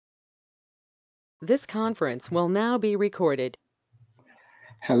This conference will now be recorded.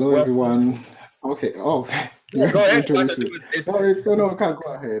 Hello, Well, everyone. Okay. Oh, you yeah, go ahead. All I have to introduced me. do is No, no, can't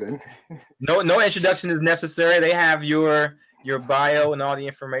go ahead. And no introduction is necessary. They have your bio and all the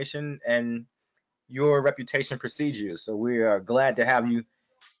information, and your reputation precedes you. So we are glad to have you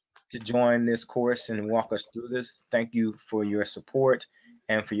to join this course and walk us through this. Thank you for your support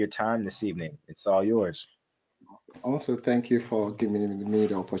and for your time this evening. It's all yours. also, thank you for giving me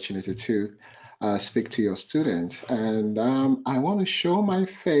the opportunity to speak to your students. And I want to show my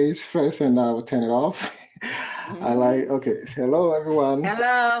face first, and I will turn it off. I like. Okay. Hello, everyone.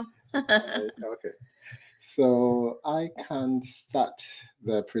 Hello. Okay. So I can start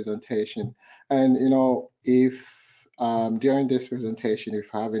the presentation. And if during this presentation, if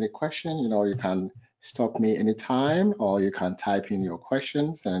you have any question, you can stop me anytime, or you can type in your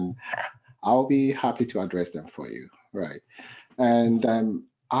questions, and I'll be happy to address them for you. Right. And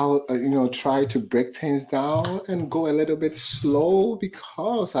I'll try to break things down and go a little bit slow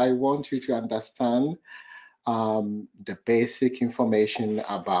because I want you to understand the basic information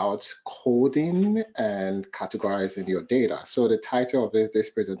about coding and categorizing your data. So the title of this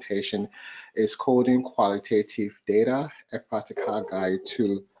presentation is Coding Qualitative Data, a practical guide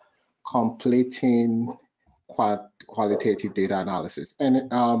to completing qualitative data analysis. And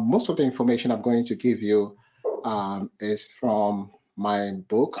most of the information I'm going to give you is from my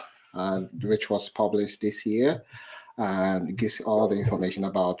book, which was published this year, and it gives all the information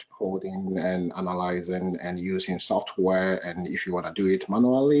about coding and analyzing and using software. And if you want to do it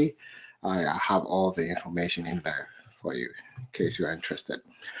manually, I have all the information in there for you in case you're interested.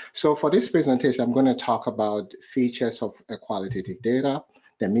 So for this presentation, I'm going to talk about features of qualitative data,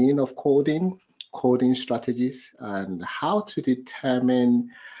 the meaning of coding, coding strategies, and how to determine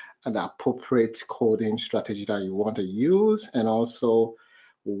an appropriate coding strategy that you want to use, and also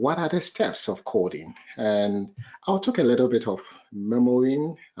what are the steps of coding. And I'll talk a little bit of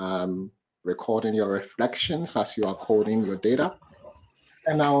memoing, recording your reflections as you are coding your data.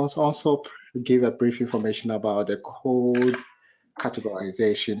 And I'll also give a brief information about the code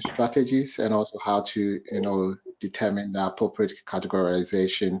categorization strategies, and also how to determine the appropriate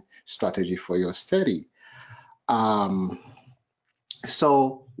categorization strategy for your study. Um,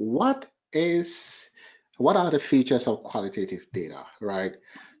 so what are the features of qualitative data, right?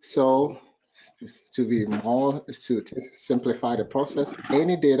 So to be more, to simplify the process,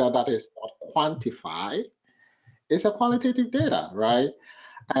 any data that is not quantified is a qualitative data, right?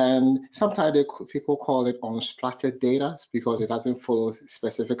 And sometimes people call it unstructured data because it doesn't follow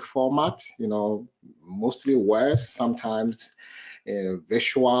specific format, mostly words, sometimes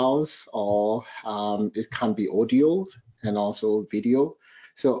visuals, or it can be audio and also video.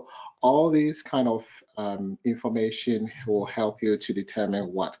 So all these kind of information will help you to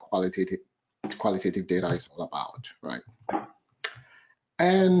determine what qualitative data is all about, right?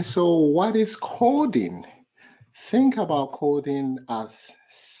 And so what is coding? Think about coding as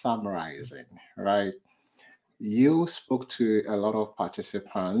summarizing, right? You spoke to a lot of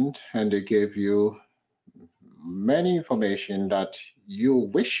participants and they gave you many information that you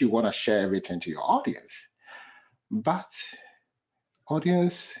wish you want to share everything to your audience. But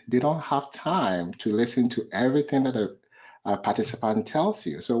audience, they don't have time to listen to everything that a participant tells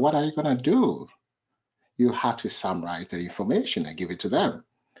you. So what are you going to do? You have to summarize the information and give it to them.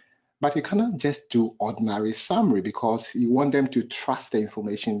 But you cannot just do ordinary summary because you want them to trust the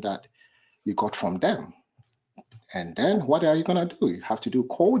information that you got from them. And then what are you going to do? You have to do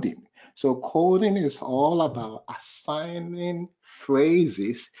coding. So coding is all about assigning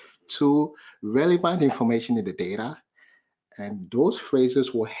phrases to relevant information in the data. And those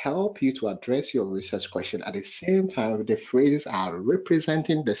phrases will help you to address your research question. At the same time, the phrases are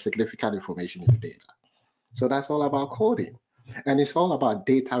representing the significant information in the data. So that's all about coding. And it's all about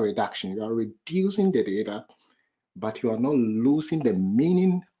data reduction. You are reducing the data, but you are not losing the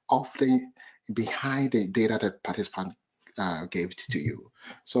meaning of the behind the data that participant gave to you.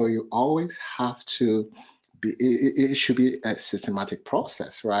 So you always have to be, it should be a systematic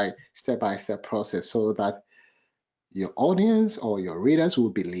process, right? Step-by-step process, so that your audience or your readers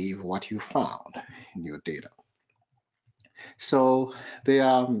will believe what you found in your data. So there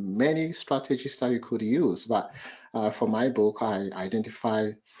are many strategies that you could use, but for my book, I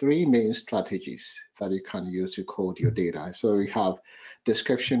identify three main strategies that you can use to code your data. So we have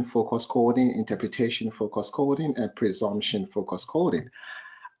description focused coding, interpretation focused coding, and presumption focused coding.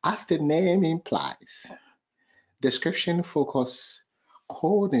 As the name implies, description focused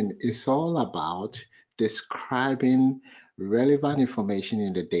coding is all about describing relevant information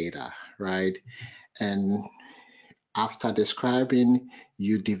in the data, right? And After describing,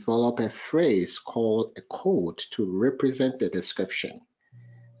 you develop a phrase called a code to represent the description.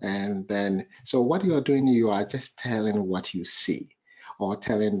 And then, so what you are doing, you are just telling what you see or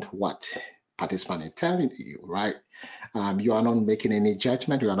telling what participant is telling you, right? You are not making any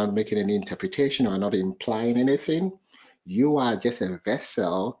judgment, you are not making any interpretation, you are not implying anything. You are just a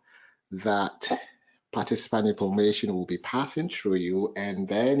vessel that participant information will be passing through you, and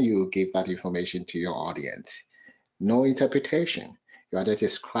then you give that information to your audience. No interpretation. You are just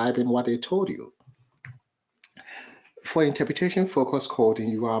describing what they told you. For interpretation focused coding,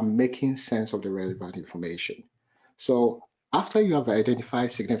 you are making sense of the relevant information. So after you have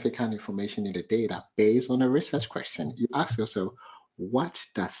identified significant information in the data based on a research question, you ask yourself, what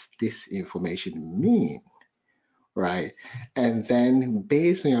does this information mean? Right, and then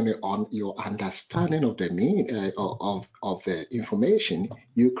based on your understanding of the meaning of the information,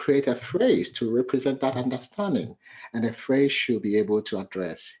 you create a phrase to represent that understanding, and the phrase should be able to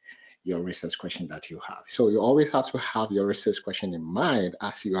address your research question that you have. So you always have to have your research question in mind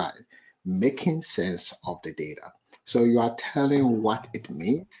as you are making sense of the data. So you are telling what it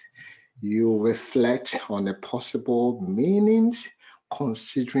means. You reflect on the possible meanings,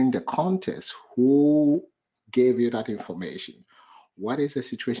 considering the context. Who gave you that information? What is the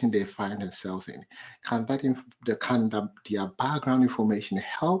situation they find themselves in? Can their background information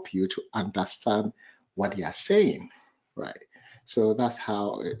help you to understand what they are saying, right? So that's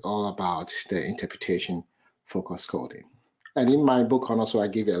how all about the interpretation focused coding. And in my book, also, I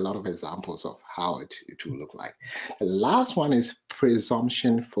give you a lot of examples of how it will look like. The last one is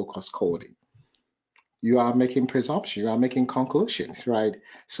presumption focused coding. You are making presumption, you are making conclusions, right?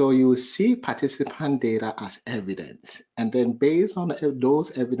 So you see participant data as evidence, and then based on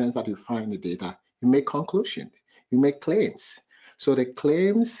those evidence that you find in the data, you make conclusions, you make claims. So the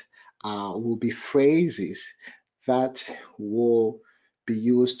claims will be phrases that will be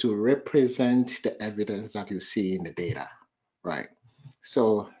used to represent the evidence that you see in the data, right?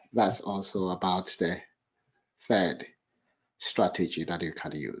 So that's also about the third strategy that you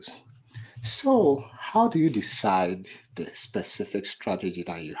can use. So how do you decide the specific strategy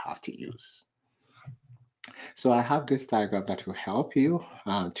that you have to use? So I have this diagram that will help you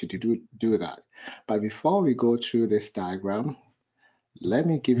to do that. But before we go through this diagram, let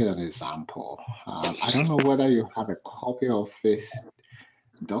me give you an example. I don't know whether you have a copy of this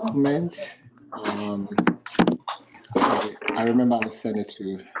document. I remember I sent it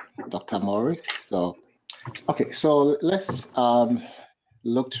to Dr. Morris. So, okay, so let's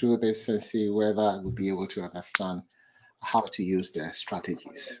look through this and see whether we'll be able to understand how to use the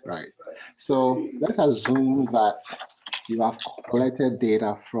strategies, right? So let's assume that you have collected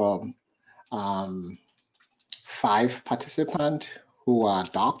data from 5 participants who are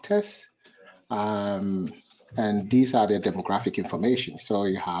doctors, and these are their demographic information. So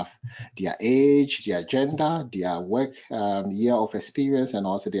you have their age, their gender, their work year of experience, and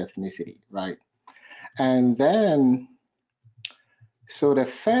also their ethnicity, right? And then, so the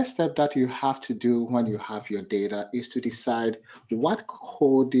first step that you have to do when you have your data is to decide what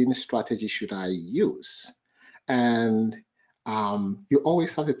coding strategy should I use? And you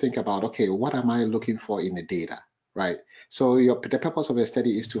always have to think about, okay, what am I looking for in the data, right? So the purpose of the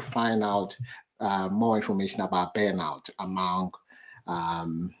study is to find out more information about burnout among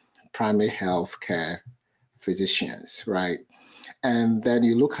primary health care physicians, right? And then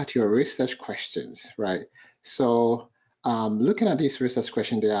you look at your research questions, right? So looking at these research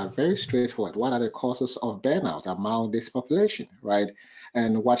questions, they are very straightforward. What are the causes of burnout among this population, right?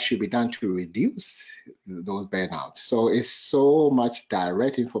 And what should be done to reduce those burnouts? So it's so much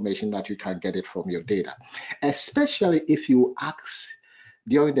direct information that you can get it from your data, especially if you ask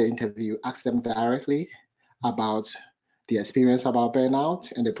during the interview, ask them directly about the experience about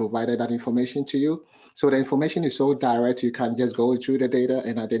burnout, and they provided that information to you. So the information is so direct, you can just go through the data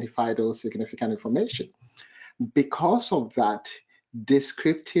and identify those significant information. Because of that,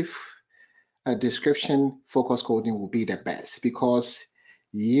 description focused coding will be the best, because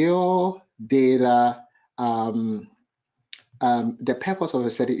your data, the purpose of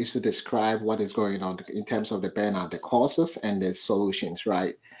the study is to describe what is going on in terms of the burnout, the causes and the solutions,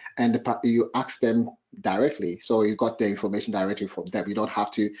 right? And you ask them directly, so you got the information directly from them. You don't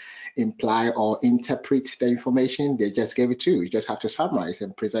have to imply or interpret the information. They just gave it to you. You just have to summarize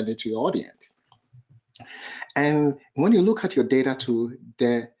and present it to your audience. And when you look at your data too,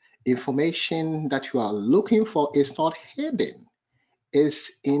 the information that you are looking for is not hidden.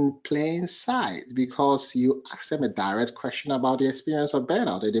 Is in plain sight, because you asked them a direct question about the experience of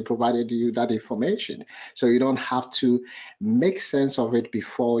burnout and they provided you that information. So you don't have to make sense of it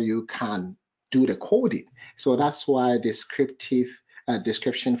before you can do the coding. So that's why description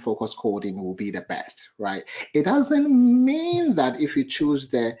focused coding will be the best, right? It doesn't mean that if you choose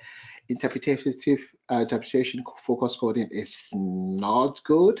the interpretation focused coding is not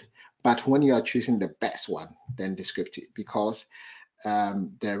good, but when you are choosing the best one, then descriptive, because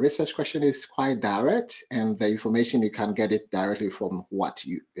the research question is quite direct, and the information you can get it directly from what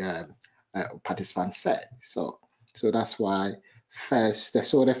you participants said. So that's why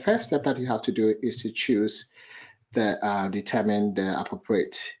the first step that you have to do is to choose determine the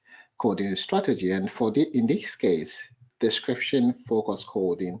appropriate coding strategy. And in this case, description focused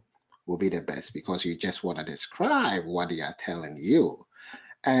coding will be the best, because you just want to describe what they are telling you.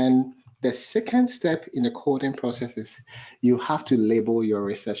 And the second step in the coding process is you have to label your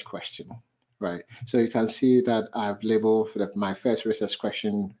research question, right? So you can see that I've labeled my first research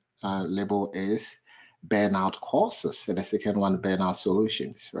question label is burnout causes, and the second one, burnout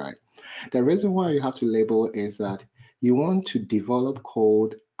solutions, right? The reason why you have to label is that you want to develop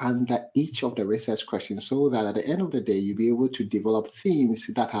code under each of the research questions, so that at the end of the day, you'll be able to develop themes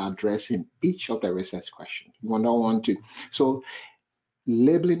that are addressing each of the research questions. You don't want to. So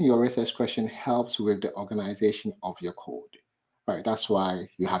labeling your research question helps with the organization of your code, right? That's why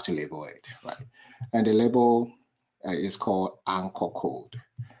you have to label it, right? And the label is called anchor code.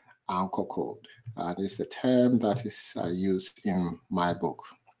 Anchor code. This is a term that is used in my book,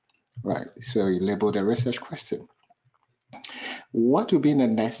 right? So you label the research question. What will be the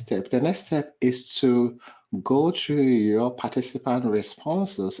next step? The next step is to go through your participant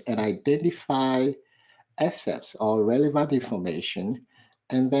responses and identify assets or relevant information,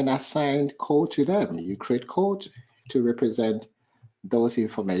 and then assign code to them. You create code to represent those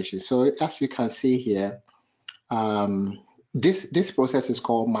information. So as you can see here, this process is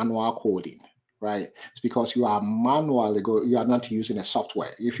called manual coding, right? It's because you are you are not using a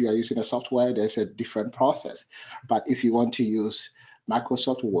software. If you are using a software, there's a different process. But if you want to use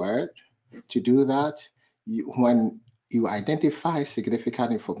Microsoft Word to do that, when you identify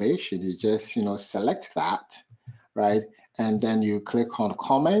significant information, you just select that, right? And then you click on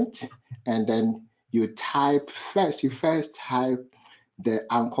comment, and then you first type the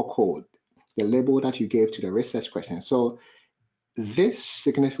anchor code, the label that you gave to the research question. So this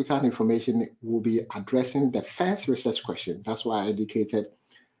significant information will be addressing the first research question. That's why I indicated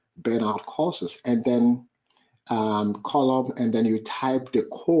burnout causes, and then column, and then you type the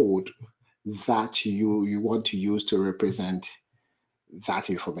code that you want to use to represent that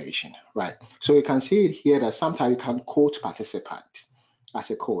information, right? So you can see it here that sometimes you can quote participant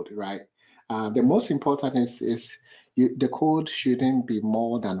as a code, right? The most important is the code shouldn't be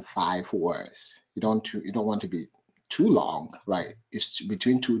more than 5 words. You don't want to be too long, right? It's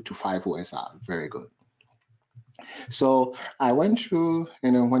between 2 to 5 words are very good. So I went through,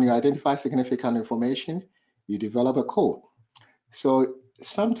 when you identify significant information, you develop a code. So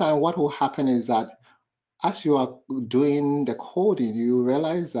sometimes what will happen is that as you are doing the coding, you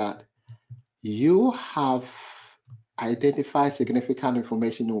realize that you have identified significant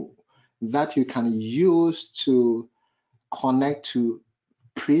information that you can use to connect to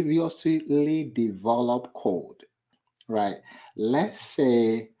previously developed code, right? Let's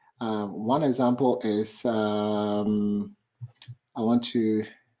say one example is, I want to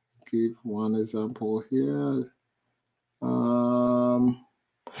give one example here.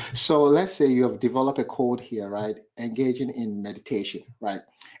 So let's say you have developed a code here, right? Engaging in meditation, right?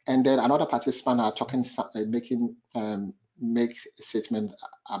 And then another participant are talking, make statement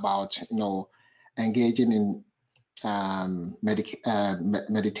about, engaging in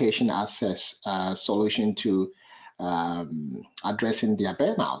meditation as a solution to addressing their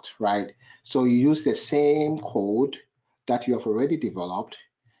burnout, right? So you use the same code that you have already developed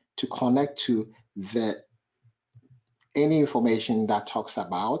to connect to any information that talks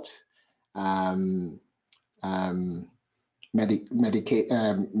about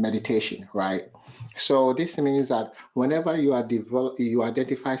meditation, right? So this means that whenever you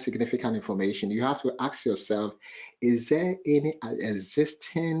identify significant information, you have to ask yourself, is there any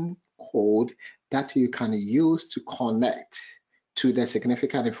existing code that you can use to connect to the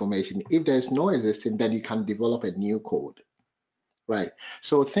significant information? If there's no existing, then you can develop a new code, right?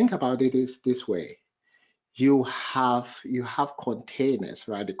 So think about it this way. You have containers,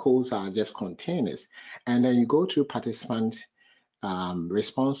 right? The codes are just containers, and then you go to participant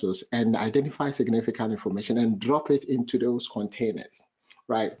responses and identify significant information and drop it into those containers,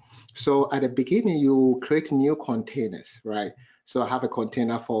 right? So at the beginning, you create new containers, right? So I have a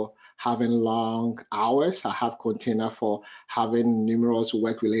container for having long hours. I have container for having numerous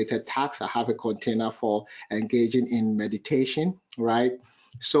work-related tasks. I have a container for engaging in meditation, right?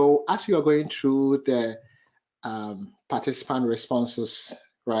 So as you are going through the participant responses,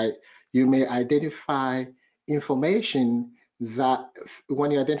 right, you may identify information that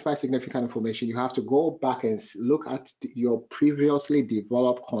when you identify significant information, you have to go back and look at your previously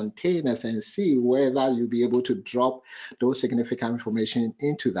developed containers and see whether you'll be able to drop those significant information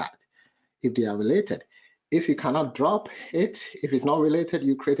into that, if they are related. If you cannot drop it, if it's not related,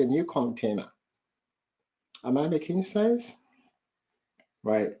 you create a new container. Am I making sense?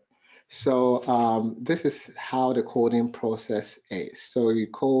 Right. So this is how the coding process is. So you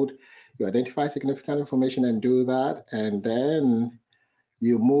code, you identify significant information and do that, and then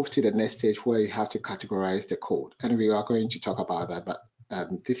you move to the next stage where you have to categorize the code. And we are going to talk about that, but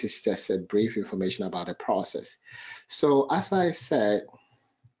this is just a brief information about the process. So as I said,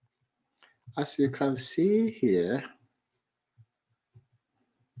 as you can see here,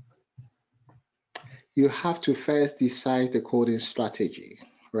 you have to first decide the coding strategy,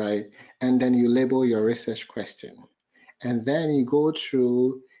 right? And then you label your research question. And then you go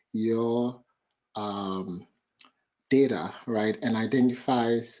through your data, right, and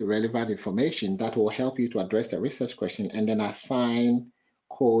identifies relevant information that will help you to address the research question, and then assign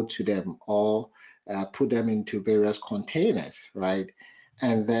code to them or put them into various containers, right?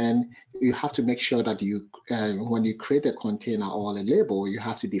 And then you have to make sure that you, when you create a container or a label, you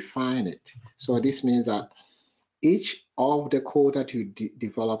have to define it. So this means that each of the code that you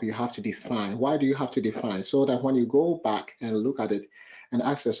develop, you have to define. Why do you have to define? So that when you go back and look at it and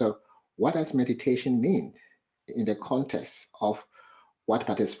ask yourself, what does meditation mean in the context of what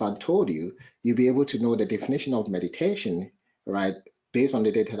participant told you, you'll be able to know the definition of meditation, right, based on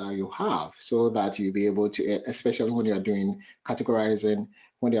the data that you have, so that you'll be able to, especially when you're doing categorizing,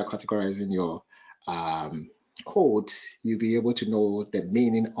 when you're categorizing your codes, you'll be able to know the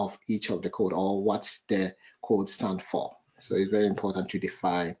meaning of each of the code or what's the code stand for. So it's very important to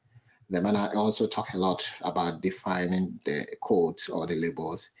define them. And I also talk a lot about defining the codes or the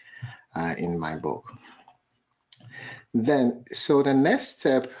labels in my book. Then, so the next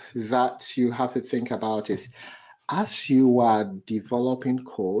step that you have to think about is, as you are developing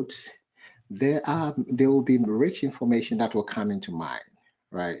codes, there will be rich information that will come into mind,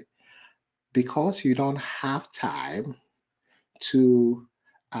 right? Because you don't have time to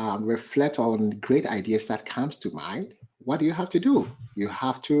reflect on great ideas that comes to mind, what do you have to do? You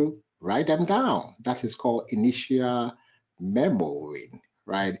have to write them down. That is called initial memory,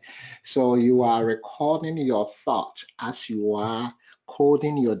 right? So you are recording your thoughts as you are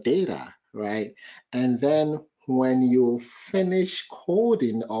coding your data, right? And then when you finish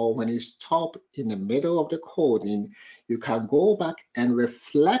coding or when you stop in the middle of the coding, you can go back and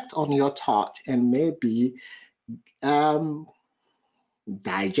reflect on your thought and maybe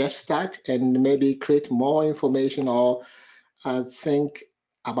digest that and maybe create more information or think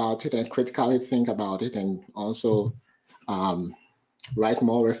about it and critically think about it, and also write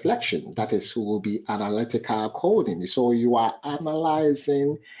more reflection. That is, will be analytical coding. So you are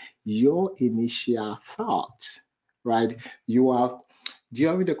analyzing your initial thoughts, right? You are,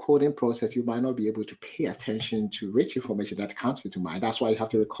 during the coding process, you might not be able to pay attention to rich information that comes into mind. That's why you have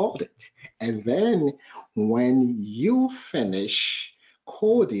to record it. And then when you finish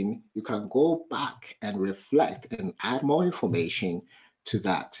coding, you can go back and reflect and add more information to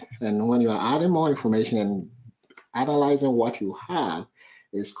that. And when you are adding more information and analyzing what you have,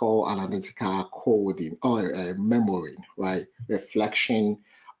 is called analytical coding or memory, right? Reflection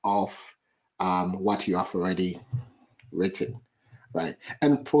of what you have already written, right?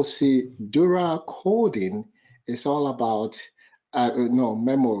 And procedural coding is all about,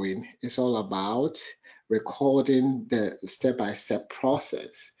 memory is all about recording the step-by-step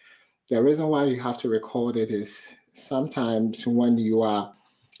process. The reason why you have to record it is sometimes when you are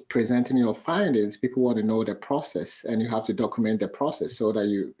presenting your findings, people want to know the process, and you have to document the process so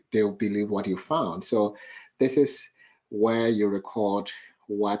that they'll believe what you found. So this is where you record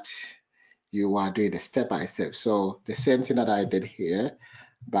what you are doing, the step by step. So the same thing that I did here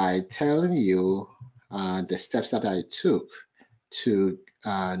by telling you the steps that I took to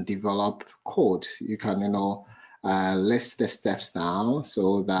develop code, you can list the steps down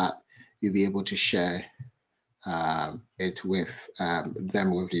so that you'll be able to share it with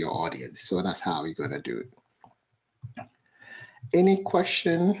them with your audience. So that's how you're going to do it. Any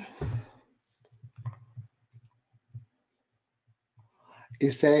question?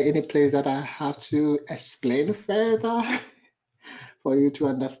 Is there any place that I have to explain further for you to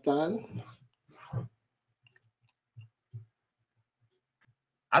understand?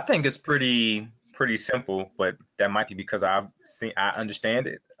 I think it's pretty simple, but that might be because I understand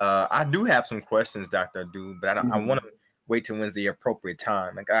it. I do have some questions, Dr. Du, but I want to wait till when's the appropriate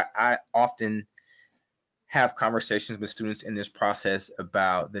time. Like I often have conversations with students in this process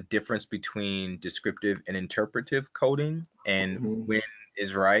about the difference between descriptive and interpretive coding and Mhm. when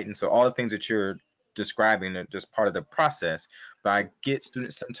is right. And so all the things that you're describing are just part of the process. But I get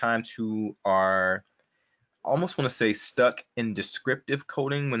students sometimes who are almost want to say stuck in descriptive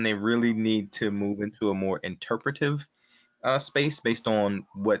coding when they really need to move into a more interpretive space based on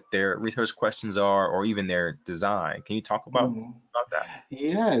what their research questions are or even their design. Can you talk Mhm. about that?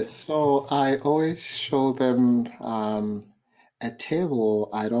 Yeah, so I always show them a table.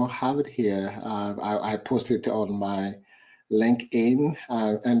 I don't have it here. I posted it on my LinkedIn,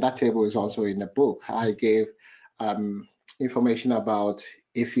 and that table is also in the book. I gave um, information about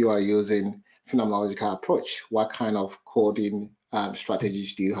if you are using phenomenological approach, what kind of coding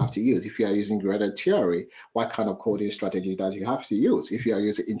strategies do you have to use? If you are using graded theory, what kind of coding strategy does you have to use? If you are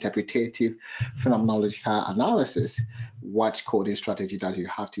using interpretative phenomenological analysis, what coding strategy that you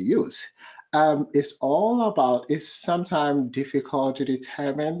have to use. It's all about, it's sometimes difficult to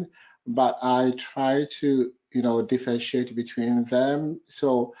determine, but I try to, differentiate between them.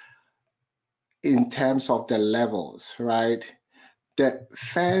 So in terms of the levels, right? The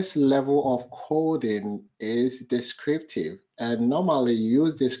first level of coding is descriptive. And normally you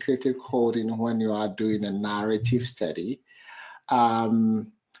use descriptive coding when you are doing a narrative study,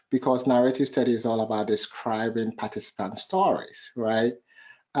 um, because narrative study is all about describing participant stories, right?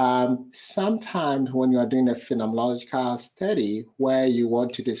 Sometimes when you are doing a phenomenological study where you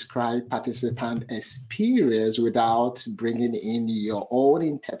want to describe participant experience without bringing in your own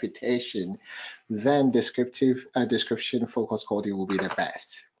interpretation, then description focused coding will be the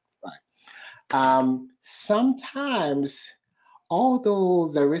best, right? Sometimes, although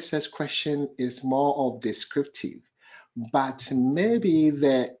the research question is more of descriptive, but maybe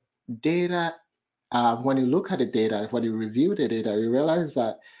the data, when you look at the data, when you review the data, you realize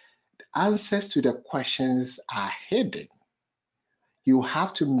that answers to the questions are hidden. You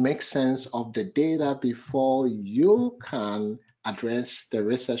have to make sense of the data before you can address the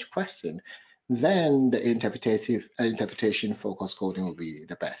research question. Then the interpretation focused coding will be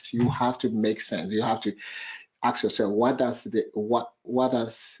the best. You have to make sense. You have to ask yourself, what does the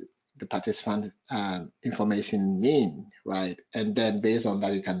participant information mean, right? And then based on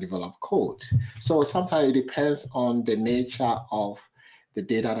that, you can develop code. So sometimes it depends on the nature of the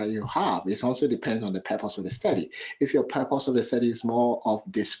data that you have. It also depends on the purpose of the study. If your purpose of the study is more of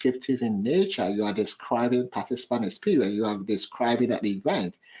descriptive in nature, you are describing participant experience, you are describing an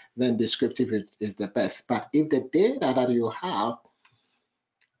event, then descriptive is the best. But if the data that you have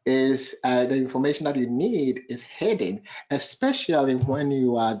is the information that you need is hidden, especially when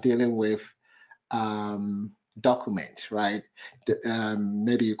you are dealing with documents, right?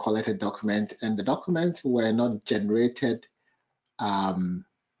 Maybe you collect a document and the documents were not generated um,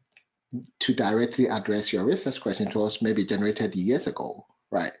 to directly address your research question. It was maybe generated years ago,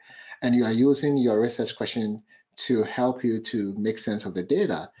 right? And you are using your research question to help you to make sense of the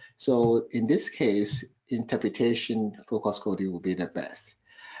data. So in this case, interpretation focused coding will be the best.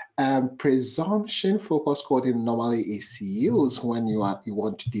 Presumption focused coding normally is used when you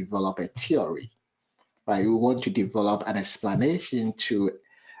want to develop a theory, right? You want to develop an explanation to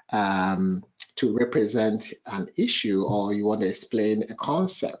represent an issue, or you want to explain a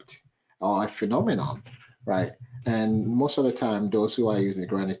concept or a phenomenon, right? And most of the time, those who are using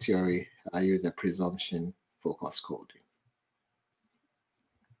granite theory are using the presumption focused coding.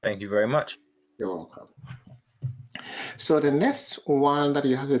 Thank you very much. You're welcome. So the next one that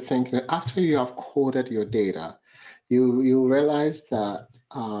you have to think, after you have coded your data, you realize that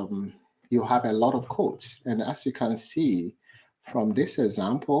you have a lot of codes. And as you can see from this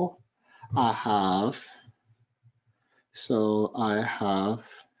example, I have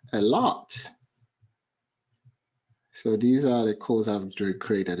a lot. So these are the codes I've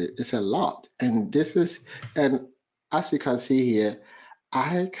created. It's a lot. And as you can see here,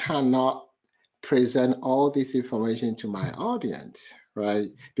 I cannot present all this information to my audience,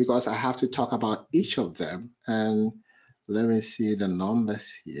 right? Because I have to talk about each of them. And let me see the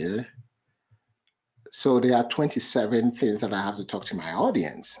numbers here. So there are 27 things that I have to talk to my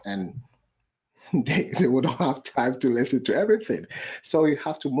audience, and they would not have time to listen to everything. So you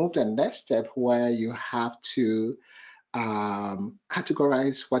have to move the next step where you have to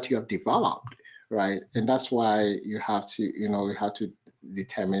categorize what you have developed, right? And that's why you have to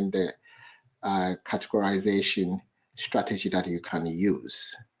determine the categorization strategy that you can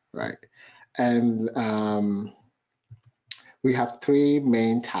use, right? And we have three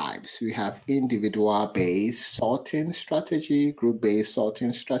main types. We have individual-based sorting strategy, group-based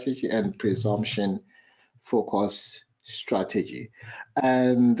sorting strategy, and presumption-focused strategy.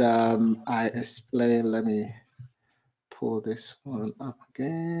 And I explain, let me pull this one up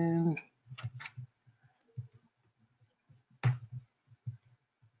again.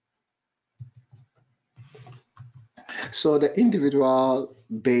 So the individual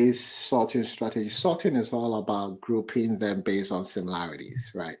based sorting strategy, sorting is all about grouping them based on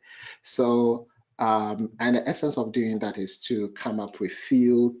similarities, right? So, and the essence of doing that is to come up with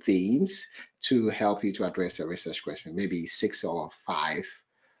few themes to help you to address a research question, maybe 6 or 5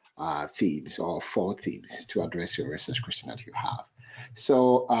 themes or 4 themes to address your research question that you have.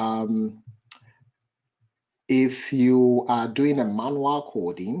 So, if you are doing a manual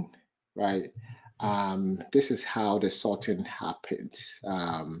coding, right, this is how the sorting happens.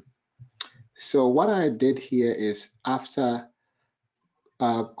 So what I did here is after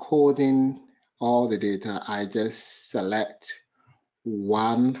coding all the data, I just select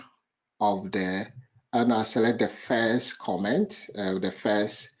one of the, and I select the first comment, the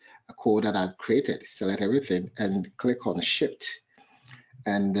first code that I've created, select everything and click on Shift,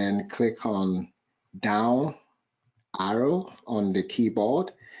 and then click on down arrow on the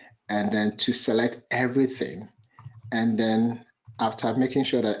keyboard, and then to select everything. And then after making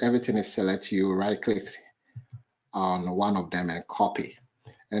sure that everything is selected, you right click on one of them and copy.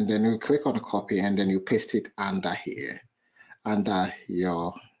 And then you click on copy and then you paste it under here, under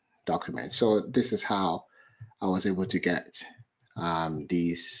your document. So this is how I was able to get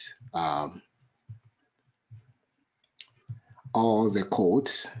these, all the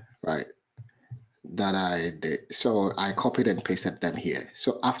codes, right, that I did. So I copied and pasted them here.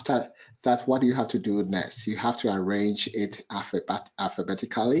 So after that, what you have to do next, you have to arrange it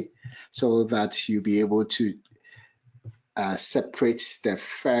alphabetically so that you be able to separate the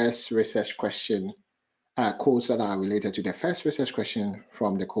first research question, codes that are related to the first research question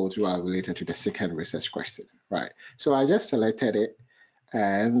from the codes that are related to the second research question, right? So I just selected it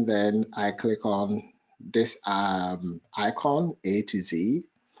and then I click on this icon, A to Z,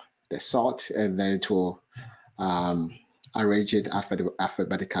 the sort, and then it will arrange it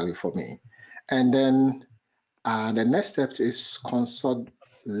alphabetically for me. And then the next step is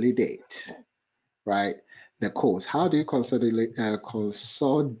consolidate, right? The codes. How do you consolidate the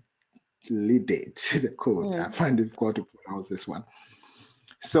code? I find it difficult to pronounce this one.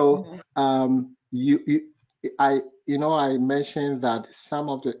 So I mentioned that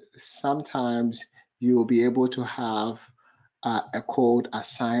sometimes you'll be able to have a code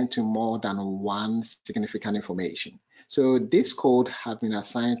assigned to more than one significant information. So this code has been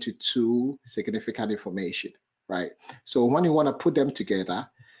assigned to 2 significant information, right? So when you want to put them together,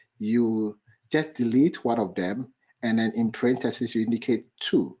 you just delete one of them, and then in parentheses you indicate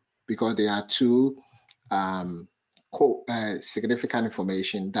 2 because there are 2 significant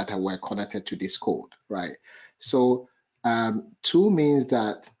information that were connected to this code, right? So 2 means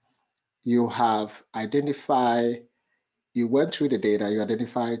that you have identified, you went through the data, you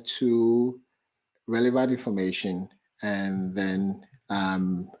identified 2 relevant information, and then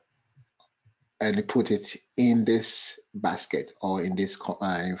and you put it in this basket or in this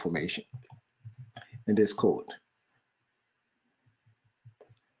information, in this code.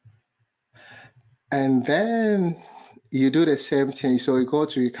 And then you do the same thing. So you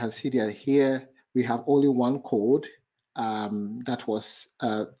can see that here we have only one code that was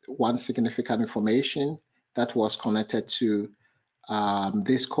one significant information that was connected to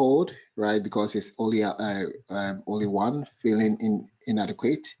this code, right? Because it's only one, feeling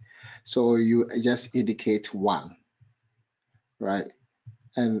inadequate. So you just indicate 1, right?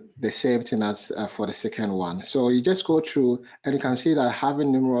 And the same thing as for the second one. So you just go through and you can see that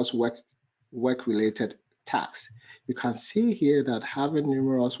having numerous work-related tasks. You can see here that having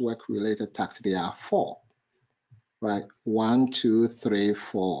numerous work-related tasks, there are 4, right? 1, 2, 3,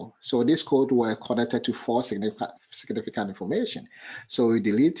 4. So this code were connected to 4 significant information. So you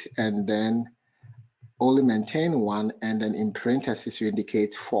delete and then only maintain 1, and then in parentheses you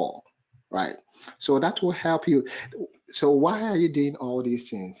indicate 4, right? So that will help you. So why are you doing all these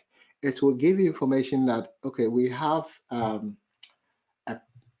things? It will give you information that, okay, we have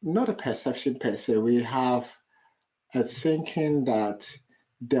not a perception per se, we have a thinking that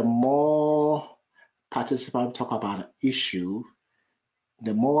the more participants talk about an issue,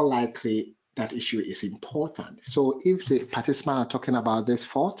 the more likely that issue is important. So if the participants are talking about this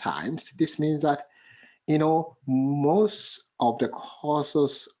 4 times, this means that most of the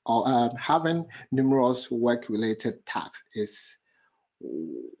causes of having numerous work-related tasks is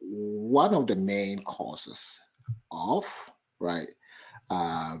one of the main causes of, right,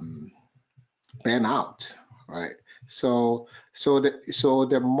 burnout, right? So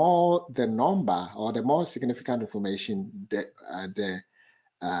the more the number or the more significant information, the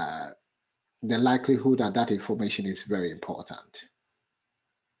likelihood that that information is very important,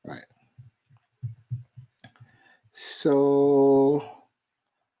 right? So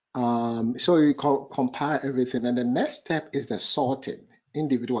so you compare everything, and the next step is the sorting.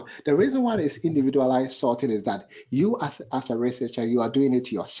 Individual. The reason why it's individualized sorting is that you, as a researcher, you are doing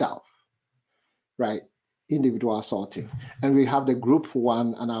it yourself, right? Individual sorting. And we have the group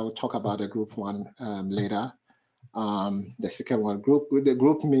one, and I will talk about the group one later. The second one, the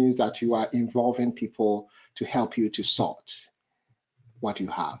group means that you are involving people to help you to sort what you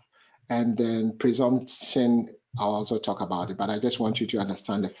have. And then presumption, I'll also talk about it, but I just want you to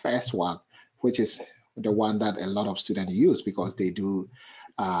understand the first one, which is the one that a lot of students use because they do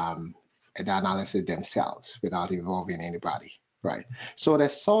the analysis themselves without involving anybody, right? So the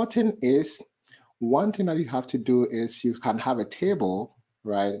sorting is, one thing that you have to do is you can have a table,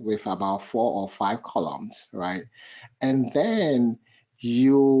 right, with about 4 or 5 columns, right? And then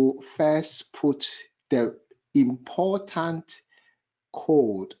you first put the important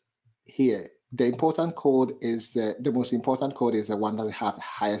code here. The important code is the most important code is the one that have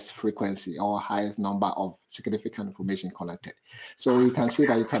highest frequency or highest number of significant information connected. So you can see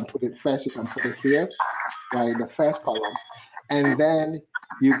that you can put it first, you can put it here, right, the first column, and then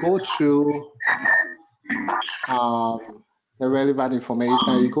you go through the relevant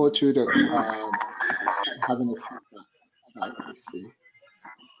information. You go to the having a feedback. Let me see.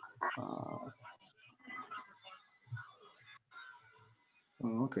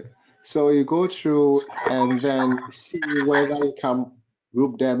 Okay. So you go through and then see whether you can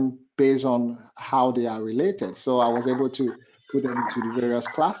group them based on how they are related. So I was able to put them into the various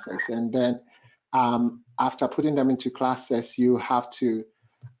classes, and then after putting them into classes, you have to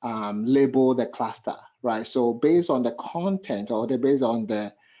label the cluster, right? So based on the content or based on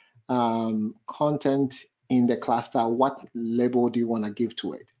the content in the cluster, what label do you want to give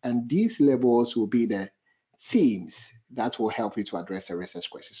to it? And these labels will be the themes that will help you to address the research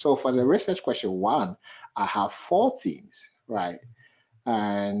question. So for the research question 1, I have 4 themes, right?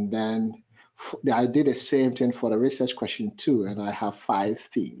 And then I did the same thing for the research question 2, and I have 5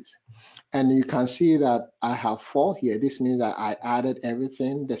 themes. And you can see that I have 4 here. This means that I added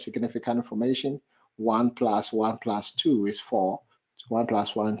everything, the significant information. 1 plus 1 plus 2 is 4. 1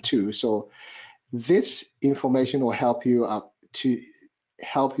 plus 1, 2. So this information will help you to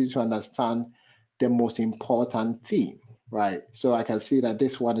understand the most important theme, right? So I can see that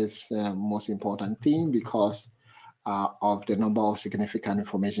this one is the most important theme because of the number of significant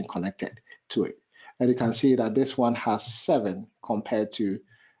information connected to it. And you can see that this one has 7 compared to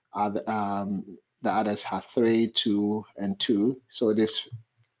the others have 3, 2, and 2. So this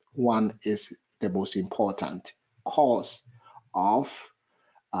one is the most important cause of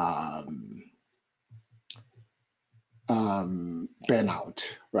burnout,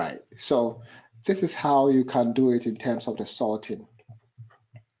 right? So this is how you can do it in terms of the sorting.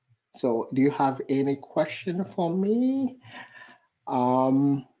 So do you have any question for me?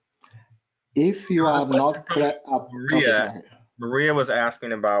 If you are not clear up, Maria, okay, Maria was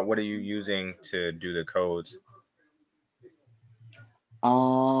asking about what are you using to do the codes?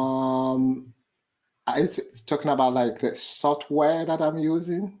 It's talking about like the software that I'm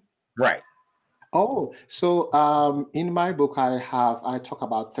using. Right. Oh, so in my book I talk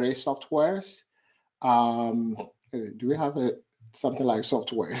about 3 softwares. Do we have something like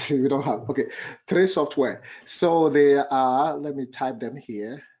software? We don't have. Okay, 3 software. So they are. Let me type them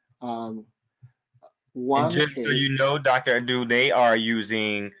here. And One just so is. you know, Dr. Adu, they are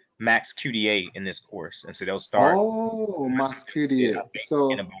using Max QDA in this course. And so they'll start Oh, Max I QDA. think in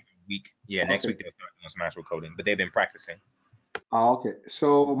So about a week. Yeah, next okay. week they'll start doing some actual coding, but they've been practicing. Okay.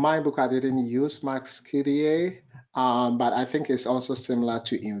 So my book I didn't use Max QDA, but I think it's also similar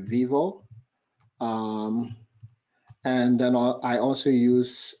to InVivo. And then I also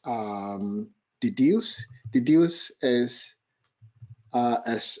use Deduce. Deduce is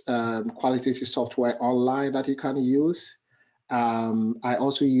qualitative software online that you can use. I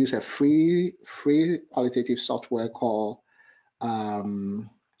also use a free qualitative software called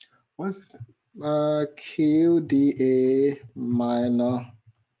QDA Minor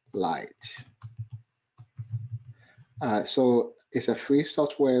Lite. So it's a free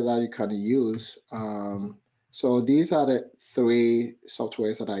software that you can use. So these are the 3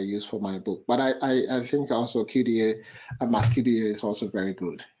 softwares that I use for my book. But I think also QDA, Mass QDA is also very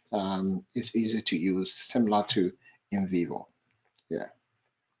good. It's easy to use, similar to InVivo. Yeah.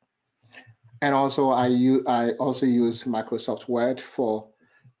 And also I also use Microsoft Word for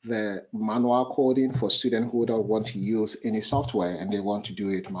the manual coding for students who don't want to use any software and they want to do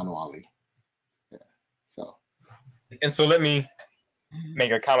it manually. Yeah. So. And so let me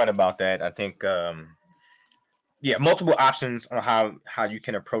make a comment about that. I think, yeah, multiple options on how you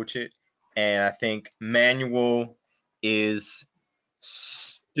can approach it, and I think manual is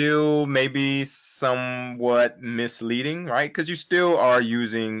still maybe somewhat misleading, right? Because you still are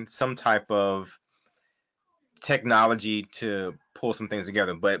using some type of technology to pull some things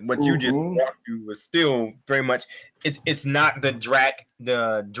together. But what you just walked through was still very much, it's not the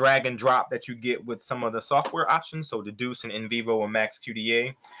drag and drop that you get with some of the software options, so Deduce and NVivo and Max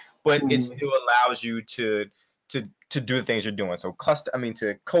QDA, but it still allows you to do the things you're doing. So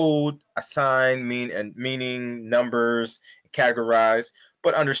to code, assign, meaning, numbers, categorize,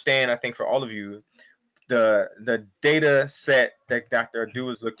 but understand, I think for all of you, the data set that Dr.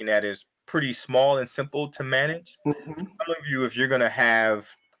 Adu is looking at is pretty small and simple to manage. For some of you, if you're going to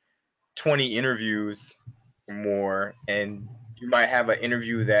have 20 interviews or more, and you might have an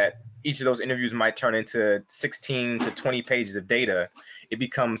interview that each of those interviews might turn into 16 to 20 pages of data, it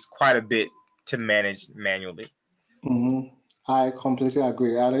becomes quite a bit to manage manually. I completely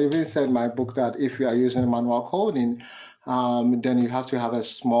agree. I even said in my book that if you are using manual coding, then you have to have a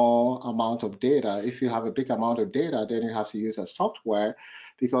small amount of data. If you have a big amount of data, then you have to use a software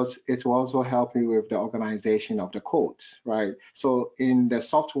because it will also help you with the organization of the codes, right? So in the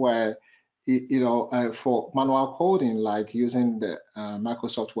software, for manual coding, like using the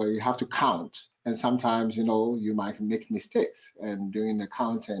Microsoft where you have to count, and sometimes you might make mistakes and doing the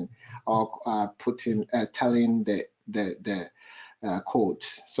counting or telling the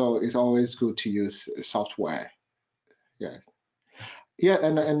codes. So it's always good to use software. Yeah. Yeah,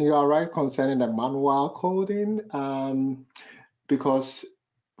 and you are right concerning the manual coding, because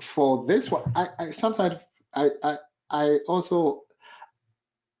for this one, I sometimes I also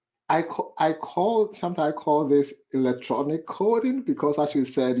sometimes I call this electronic coding because, as you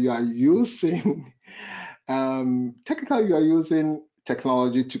said, you are using technically you are using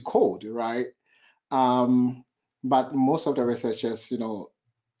technology to code, right? But most of the researchers,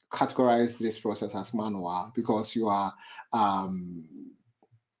 categorize this process as manual because you are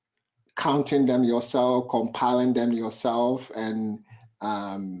counting them yourself, compiling them yourself, and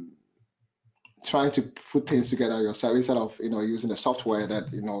trying to put things together yourself instead of using the software that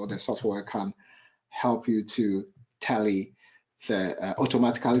the software can help you to tally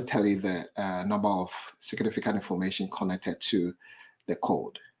automatically tally the number of significant information connected to the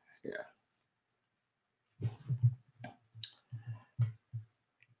code. Yeah.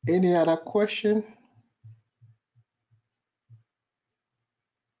 Any other question?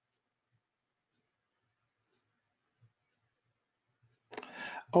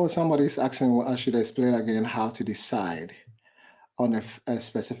 Oh, somebody's asking, well, I should explain again how to decide on a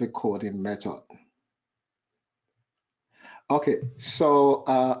specific coding method. Okay, so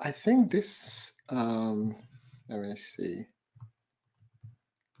I think this, let me see.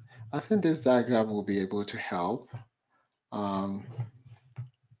 I think this diagram will be able to help.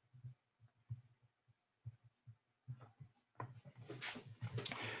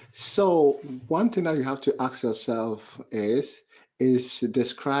 So one thing that you have to ask yourself is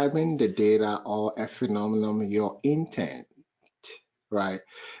describing the data or a phenomenon your intent, right?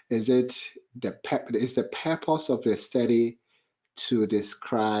 Is the purpose of the study to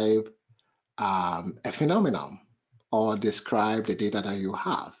describe a phenomenon or describe the data that you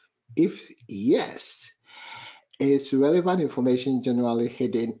have? If yes, is relevant information generally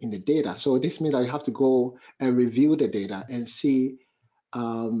hidden in the data? So this means that you have to go and review the data and see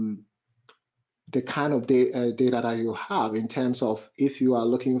the kind of data that you have in terms of if you are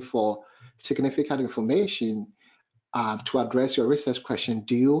looking for significant information to address your research question.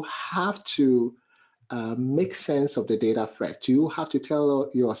 Do you have to make sense of the data first? Do you have to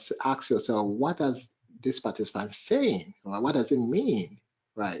ask yourself, what does this participant saying? Or what does it mean,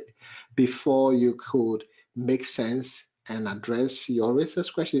 right? Before you could make sense and address your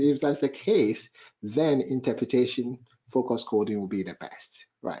research question. If that's the case, then interpretation focused coding will be the best,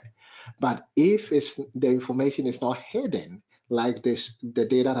 right? But if the information is not hidden, like the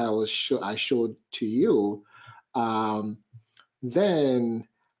data that I showed to you, then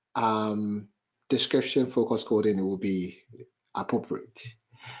description focused coding will be appropriate.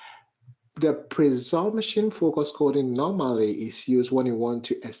 The presumption focused coding normally is used when you want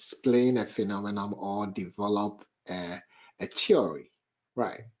to explain a phenomenon or develop a theory,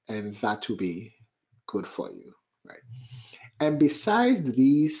 right? And that will be good for you, right? And besides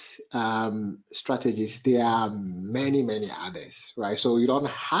these strategies, there are many, many others, right? So you don't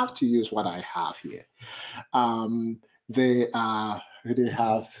have to use what I have here. There are we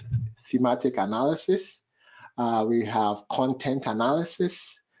have thematic analysis, we have content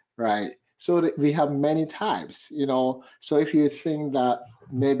analysis, right? So we have many types, you know. So if you think that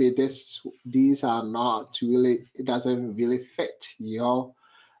maybe these are not really, it doesn't really fit your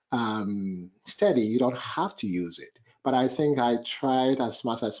study, you don't have to use it. But I think I tried as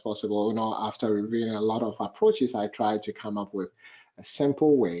much as possible, you know, after reviewing a lot of approaches, I tried to come up with a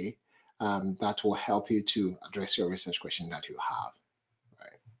simple way that will help you to address your research question that you have.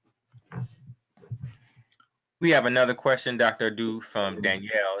 We have another question, Dr. Du, from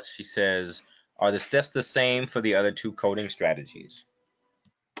Danielle. She says, are the steps the same for the other two coding strategies?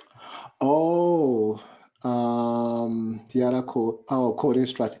 Oh, the other coding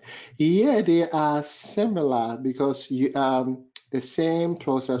strategy. Yeah, they are similar because you the same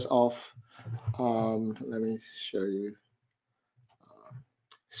process of let me show you.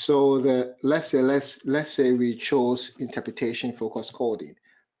 So let's say we chose interpretation focused coding,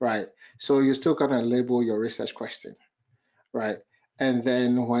 right? So you're still gonna label your research question, right? And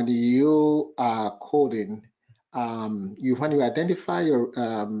then when you are coding, when you identify your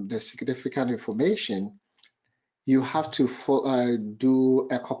the significant information, you have to do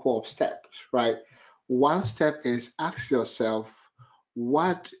a couple of steps, right? One step is ask yourself,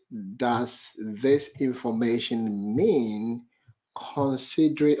 what does this information mean?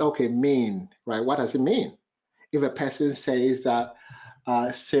 Considering, okay, mean, right? What does it mean? If a person says that,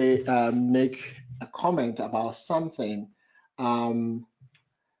 make a comment about something, in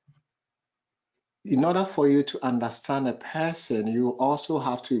order for you to understand a person, you also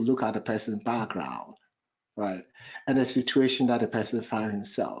have to look at the person's background, right? And the situation that the person finds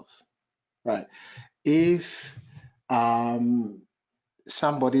himself, right? If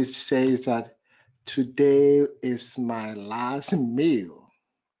somebody says that today is my last meal,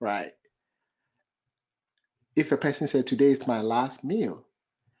 right? If a person said today is my last meal,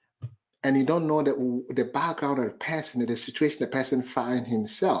 and you don't know the background of the person, the situation the person finds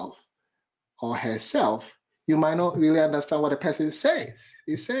himself or herself, you might not really understand what the person is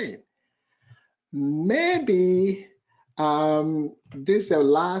saying. Maybe this is the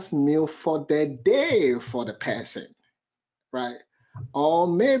last meal for the day for the person, right? Or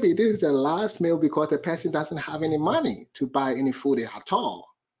maybe this is the last meal because the person doesn't have any money to buy any food at all.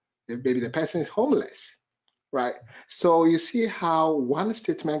 Maybe the person is homeless, right? So you see how one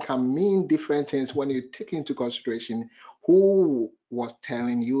statement can mean different things when you take into consideration who was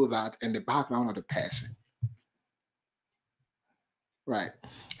telling you that and the background of the person, right?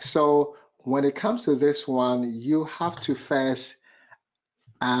 So when it comes to this one, you have to first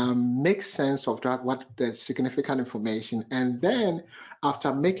make sense of that, what the significant information, and then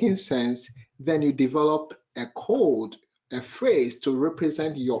after making sense, then you develop a code, a phrase to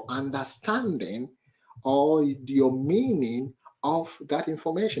represent your understanding or your meaning of that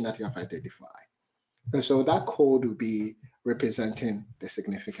information that you have identified. And so that code will be representing the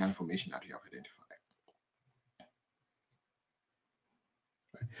significant information that you have identified.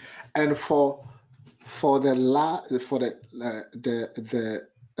 And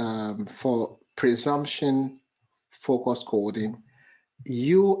for presumption focused coding,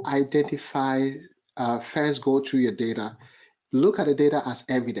 you identify, first go through your data, look at the data as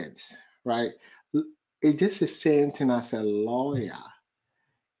evidence, right? It's just the same thing as a lawyer.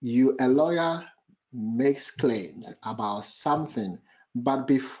 A lawyer makes claims about something, but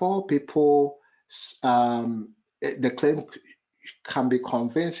before people, the claim can be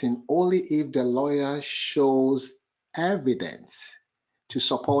convincing only if the lawyer shows evidence to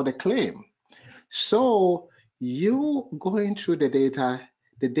support the claim. So you going through the data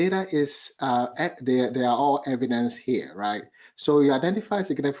is, they are all evidence here, right? So you identify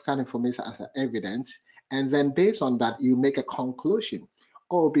significant information as evidence, and then based on that, you make a conclusion.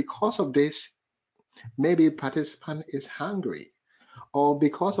 Oh, because of this, maybe participant is hungry, or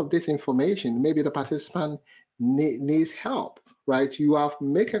because of this information, maybe the participant needs help, right? You have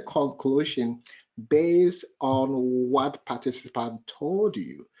make a conclusion based on what participant told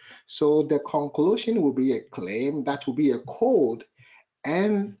you. So the conclusion will be a claim, that will be a code,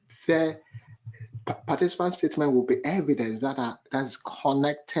 and the participant statement will be evidence that is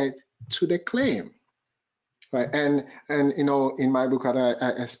connected to the claim. Right, and you know, in my book,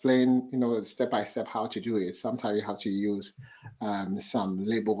 I explain, you know, step by step how to do it. Sometimes you have to use some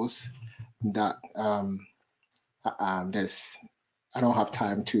labels that I don't have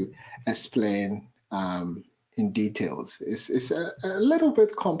time to explain in details. It's a little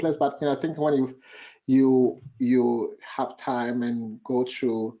bit complex, but you know, I think when you have time and go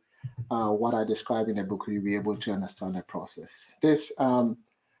through what I describe in the book, you'll be able to understand the process.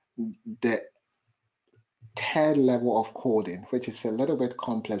 The third level of coding, which is a little bit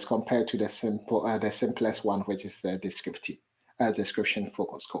complex compared to the simplest one, which is the description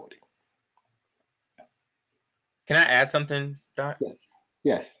focused coding. Can I add something, Doc? Yes.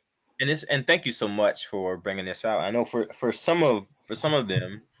 Yes. And thank you so much for bringing this out. I know for some of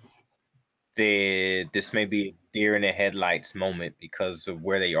them, this may be a deer in the headlights moment because of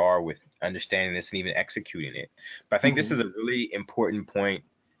where they are with understanding this and even executing it. But I think this is a really important point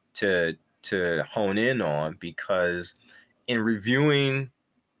to hone in on, because in reviewing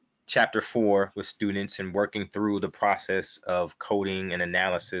chapter 4 with students and working through the process of coding and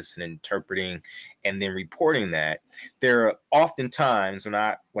analysis and interpreting and then reporting that, there are often times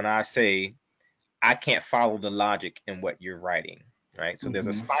when I say I can't follow the logic in what you're writing, right? So there's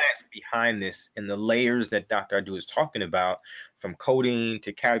a science behind this, and the layers that Dr. Adu is talking about, from coding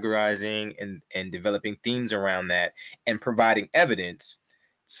to categorizing and developing themes around that and providing evidence.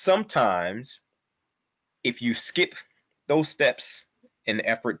 Sometimes if you skip those steps in the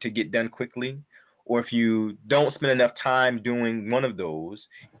effort to get done quickly, or if you don't spend enough time doing one of those,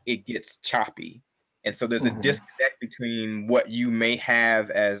 it gets choppy. And so there's a disconnect between what you may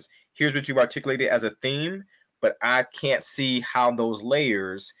have as, here's what you've articulated as a theme, but I can't see how those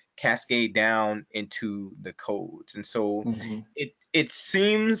layers cascade down into the codes. And so it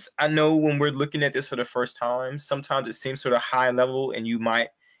seems, I know when we're looking at this for the first time, sometimes it seems sort of high level, and you might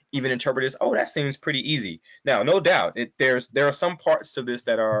even interpret as, oh, that seems pretty easy. Now, no doubt, there are some parts to this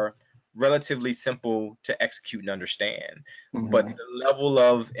that are relatively simple to execute and understand, but the level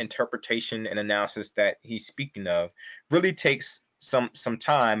of interpretation and analysis that he's speaking of really takes some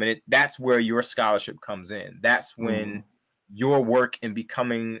time, and that's where your scholarship comes in. That's when your work in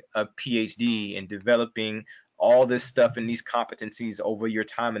becoming a PhD and developing all this stuff and these competencies over your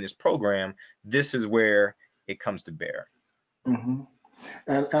time in this program, this is where it comes to bear.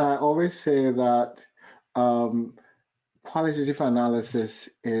 And I always say that qualitative analysis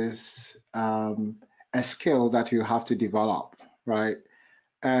is a skill that you have to develop, right?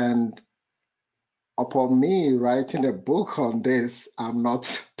 And upon me writing a book on this, I'm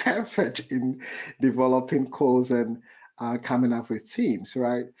not perfect in developing codes and coming up with themes,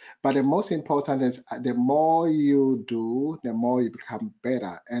 right? But the most important is the more you do, the more you become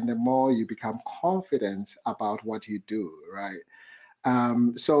better, and the more you become confident about what you do, right?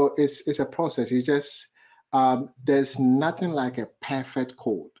 So it's a process. You just there's nothing like a perfect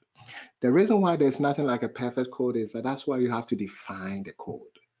code. The reason why there's nothing like a perfect code is that that's why you have to define the code,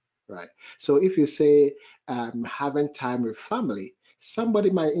 right? So if you say having time with family, somebody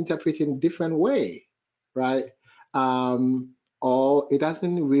might interpret it in a different way, right? Or it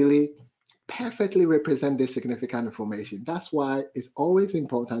doesn't really perfectly represent the significant information. That's why it's always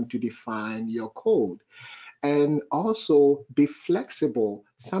important to define your code. And also be flexible.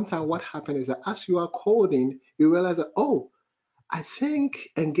 Sometimes what happens is that as you are coding, you realize that, oh, I think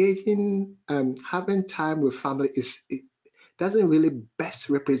engaging, having time with family it doesn't really best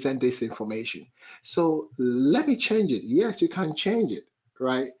represent this information. So let me change it. Yes, you can change it,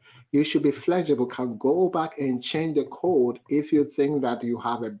 right? You should be flexible, can go back and change the code if you think that you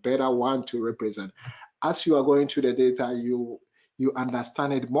have a better one to represent. As you are going through the data, you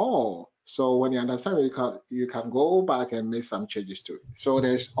understand it more. So when you understand it, you can go back and make some changes to it. So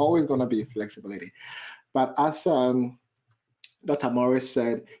there's always going to be flexibility. But as Dr. Morris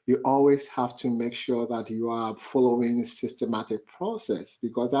said, you always have to make sure that you are following systematic process,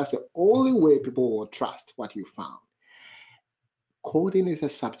 because that's the only way people will trust what you found. Coding is a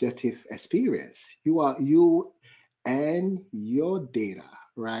subjective experience. You and your data,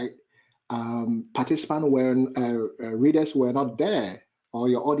 right? Readers were not there, or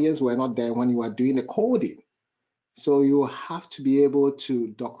your audience were not there when you were doing the coding. So you have to be able to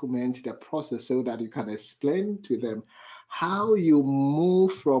document the process so that you can explain to them how you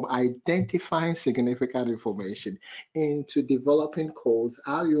move from identifying significant information into developing codes,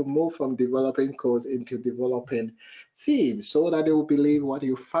 how you move from developing codes into developing themes so that they will believe what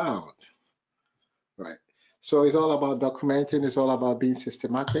you found, right? So it's all about documenting, it's all about being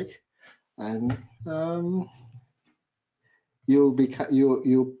systematic, and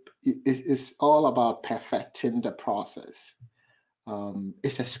it's all about perfecting the process.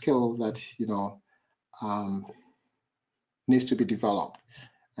 It's a skill that needs to be developed,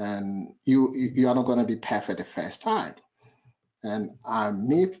 and you are not going to be perfect the first time. And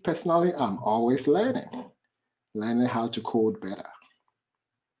me personally, I'm always learning how to code better.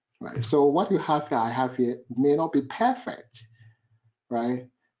 Right. So what I have here may not be perfect, right?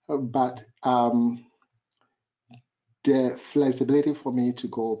 But the flexibility for me to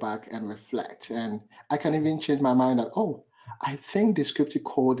go back and reflect, and I can even change my mind that, oh, I think descriptive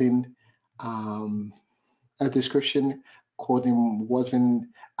coding description coding wasn't,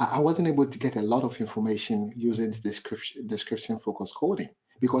 I wasn't able to get a lot of information using description focused coding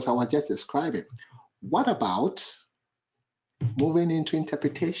because I was just describing. What about moving into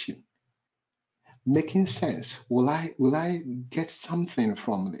interpretation? Making sense. Will I get something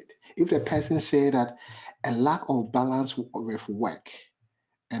from it? If the person say that a lack of balance with work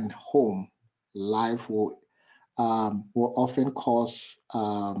and home life will often cause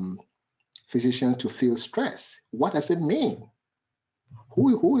physicians to feel stress. What does it mean?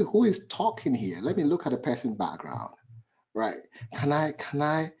 Who is talking here? Let me look at the person's background, right? Can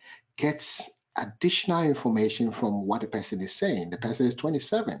I get additional information from what the person is saying? The person is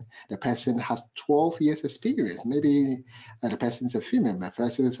 27. The person has 12 years experience. Maybe the person is a female. The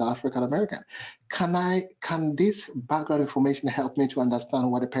person is African American. Can this background information help me to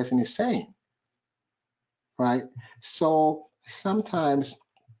understand what the person is saying? Right? So sometimes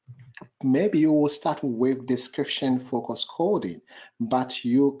maybe you will start with description focused coding, but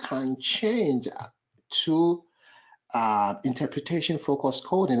you can change to interpretation focused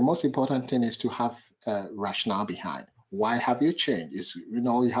coding. The most important thing is to have rationale behind. Why have you changed?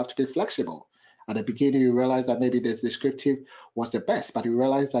 You have to be flexible. At the beginning, you realize that maybe the descriptive was the best, but you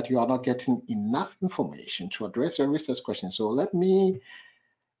realize that you are not getting enough information to address your research question. So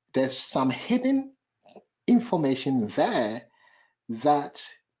there's some hidden information there that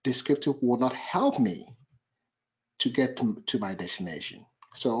descriptive will not help me to get to my destination.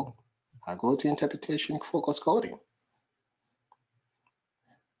 So I go to interpretation focused coding.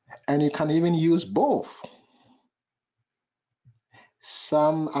 And you can even use both.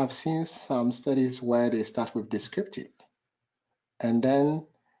 I've seen some studies where they start with descriptive and then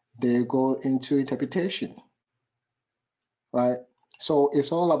they go into interpretation, right? So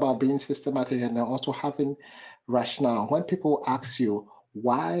it's all about being systematic and then also having rationale. When people ask you,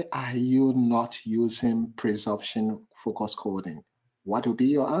 why are you not using presumption focused coding? What will be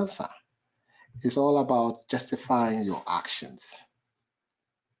your answer? It's all about justifying your actions.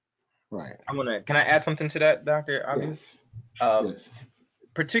 Right. Can I add something to that, Dr. Abu? Yes. Yes.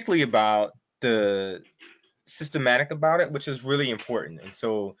 Particularly about the systematic about it, which is really important. And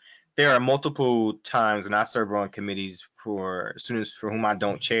so there are multiple times when I serve on committees for students for whom I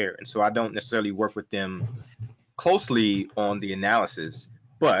don't chair. And so I don't necessarily work with them closely on the analysis.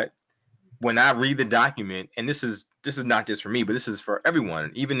 But when I read the document, and this is not just for me, but this is for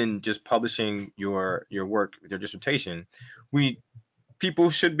everyone, even in just publishing your work, your dissertation, people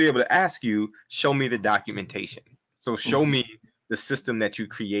should be able to ask you, show me the documentation. So show me the system that you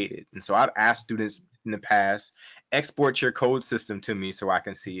created. And so I've asked students in the past, export your code system to me so I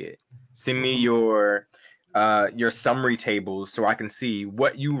can see it. Send me your summary tables so I can see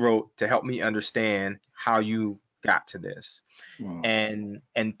what you wrote to help me understand how you got to this. And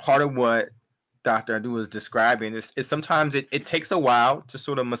part of what Dr. Adu is describing is sometimes it takes a while to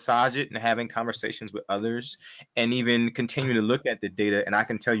sort of massage it and having conversations with others and even continue to look at the data. And I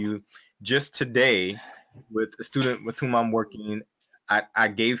can tell you just today with a student with whom I'm working, I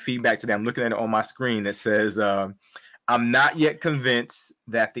gave feedback to them. I'm looking at it on my screen that says, I'm not yet convinced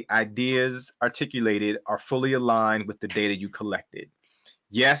that the ideas articulated are fully aligned with the data you collected.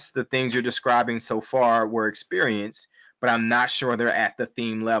 Yes, the things you're describing so far were experienced, but I'm not sure they're at the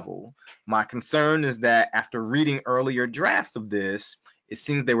theme level. My concern is that after reading earlier drafts of this, it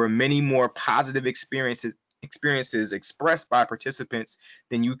seems there were many more positive experiences expressed by participants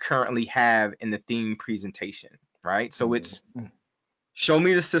than you currently have in the theme presentation, right? So it's show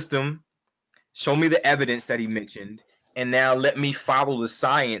me the system, show me the evidence that he mentioned, and now let me follow the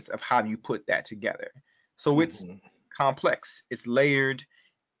science of how you put that together. So it's complex, it's layered,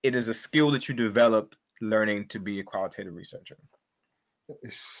 it is a skill that you develop learning to be a qualitative researcher.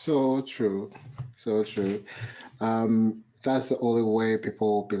 So true. So true. That's the only way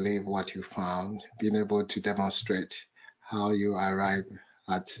people believe what you found, being able to demonstrate how you arrive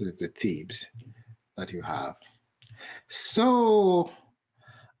at the themes that you have. So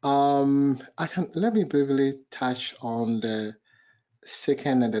let me briefly touch on the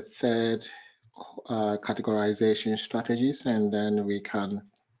second and the third categorization strategies, and then we can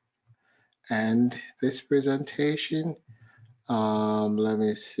end this presentation. Let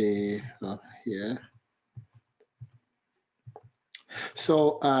me see here.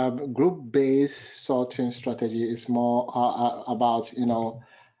 So group-based sorting strategy is more about,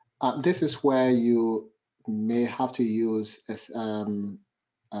 this is where you may have to use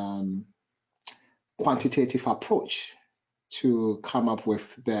quantitative approach to come up with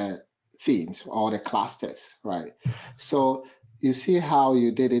the themes or the clusters, right? So you see how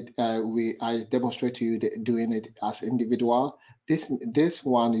you did it. I demonstrate to you doing it as individual, this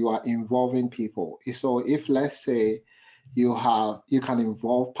one you are involving people. So if, let's say, you can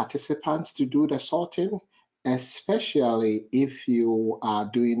involve participants to do the sorting, especially if you are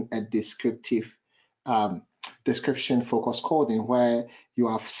doing a descriptive description focused coding where you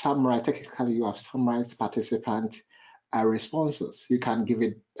have summarized, technically you have summarized participant responses. You can give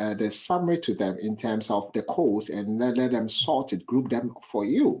it the summary to them in terms of the codes and let them sort it, group them for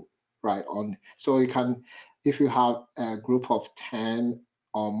you, right? So you can, if you have a group of 10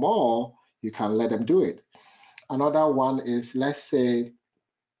 or more, you can let them do it. Another one is, let's say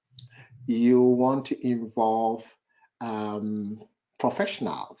you want to involve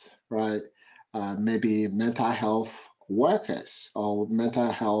professionals, right? Maybe mental health workers or mental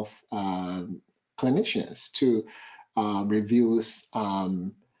health clinicians to review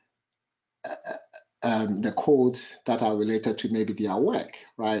the codes that are related to maybe their work,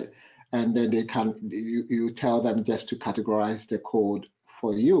 right? And then you tell them just to categorize the code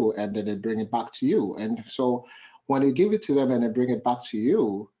for you, and then they bring it back to you. And so when you give it to them and they bring it back to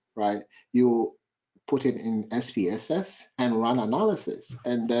you, right, you put it in SPSS and run analysis,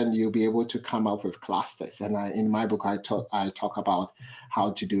 and then you'll be able to come up with clusters. And in my book, I talk about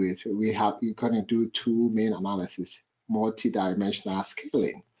how to do it. You're going to do two main analysis: multi-dimensional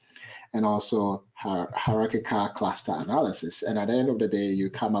scaling and also hierarchical cluster analysis. And at the end of the day, you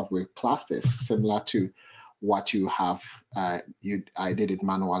come up with clusters similar to what you have. I did it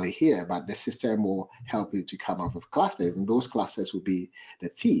manually here, but the system will help you to come up with clusters, and those clusters will be the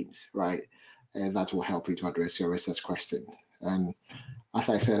themes, right? And that will help you to address your research question. And as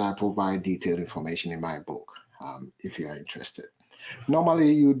I said, I provide detailed information in my book if you are interested.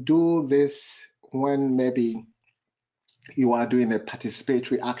 Normally, you do this when maybe you are doing a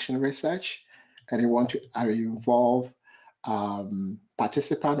participatory action research and you want to involve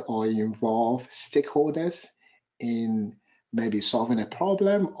participant or involve stakeholders in maybe solving a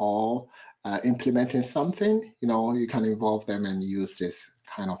problem or implementing something. You can involve them and use this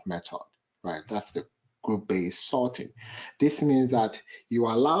kind of method, right? That's the group-based sorting. This means that you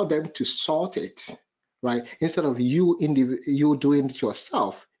allow them to sort it, right? Instead of you doing it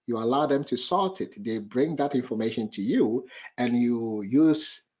yourself, you allow them to sort it. They bring that information to you, and you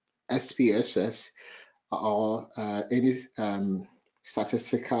use SPSS or any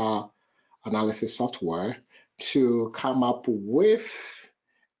statistical analysis software to come up with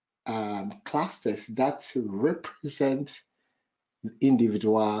clusters that represent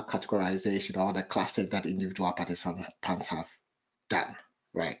individual categorization or the clusters that individual participants have done,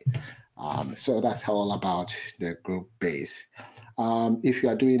 right? So that's all about the group base. If you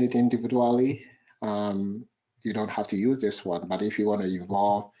are doing it individually, you don't have to use this one, but if you want to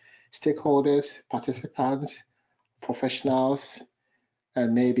involve stakeholders, participants, professionals,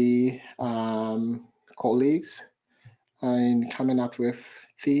 and maybe colleagues in coming up with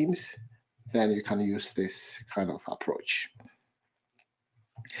themes, then you can use this kind of approach.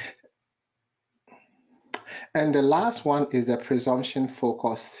 And the last one is the presumption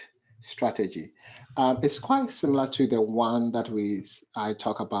focused strategy. It's quite similar to the one that I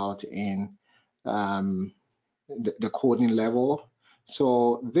talk about in the coding level.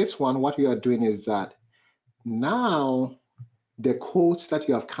 So this one, what you are doing is that now the codes that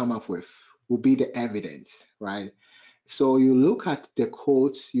you have come up with will be the evidence, right? So you look at the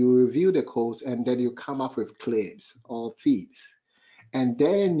codes, you review the codes, and then you come up with claims or themes. And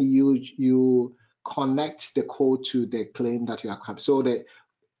then you connect the code to the claim that you have come. So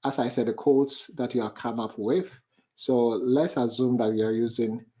as I said, the codes that you have come up with. So let's assume that we are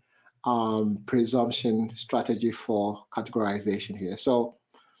using presumption strategy for categorization here. So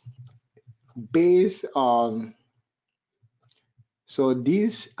based on, so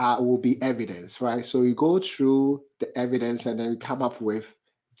these will be evidence, right? So you go through the evidence and then you come up with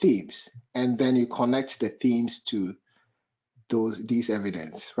themes, and then you connect the themes to these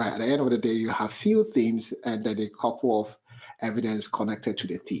evidence, right? At the end of the day, you have few themes and then a couple of evidence connected to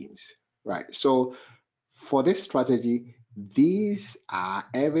the themes, right? So for this strategy, these are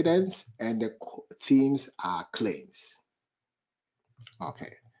evidence and the themes are claims.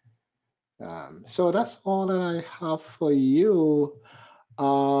 Okay. So that's all that I have for you.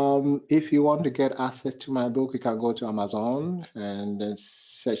 If you want to get access to my book, you can go to Amazon and then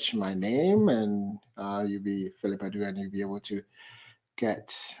search my name, and you'll be Philip Adu, and you'll be able to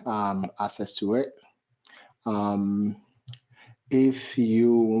get access to it. If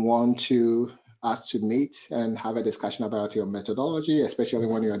you want to us to meet and have a discussion about your methodology, especially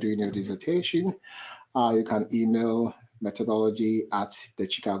when you are doing your dissertation, you can email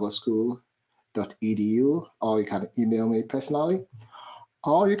methodology@thechicagoschool.edu, or you can email me personally,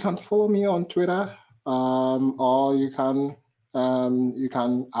 or you can follow me on Twitter, or you can You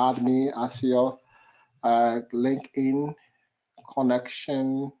can add me as your LinkedIn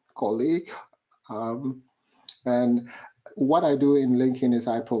connection colleague. And what I do in LinkedIn is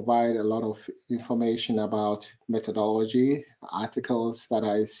I provide a lot of information about methodology, articles that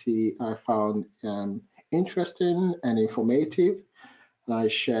I found interesting and informative. And I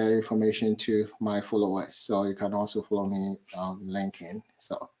share information to my followers. So you can also follow me on LinkedIn.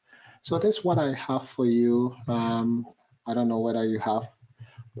 So that's what I have for you. I don't know whether you have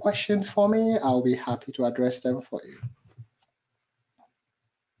questions for me. I'll be happy to address them for you.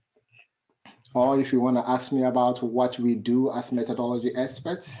 Or if you want to ask me about what we do as methodology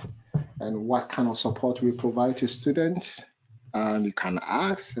experts and what kind of support we provide to students, you can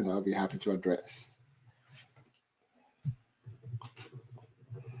ask and I'll be happy to address.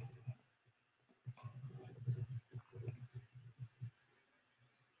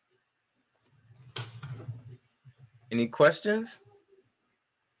 Any questions?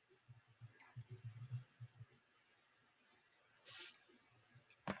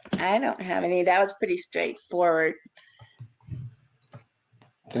 I don't have any. That was pretty straightforward.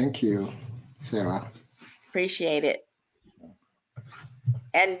 Thank you, Sarah. Appreciate it.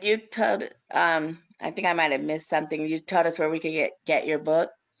 And you told, I think I might have missed something. You told us where we could get your book.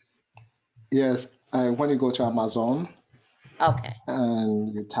 Yes, when you go to Amazon, Okay.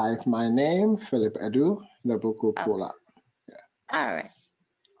 and you type my name, Philip Edu, the book will pull up. Yeah. All right.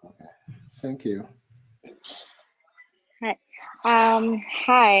 Okay. Thank you. Hi.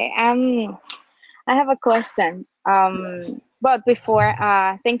 Hi. I have a question. But before,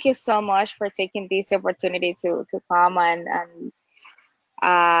 thank you so much for taking this opportunity to come and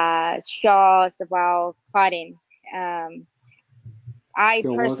show us about coding. I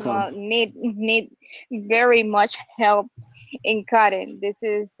You're welcome. personally need very much help in coding. This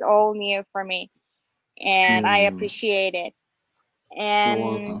is all new for me, and I appreciate it. You're And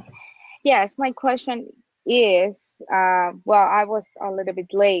welcome. yes, my question is, well, I was a little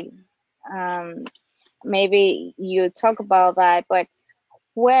bit late. Maybe you talk about that, but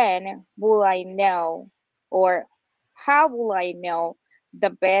when will I know, or how will I know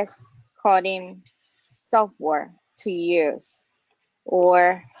the best coding software to use?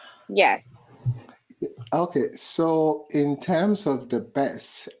 Or yes. Okay, so in terms of the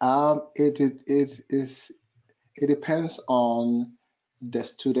best, it depends on the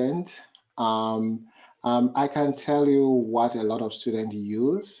student. I can tell you what a lot of students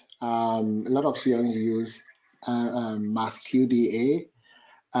use. A lot of students use MassQDA,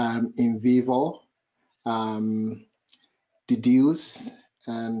 in vivo, deduce,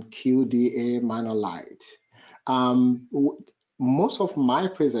 and QDA minor light. Most of my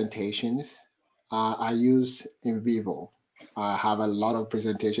presentations I use in vivo. I have a lot of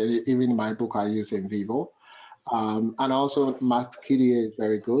presentations. Even in my book, I use in vivo. And also Max QDA is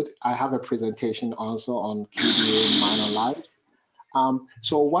very good. I have a presentation also on QDA minor light.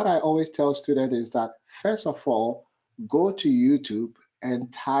 So what I always tell students is that, first of all, go to YouTube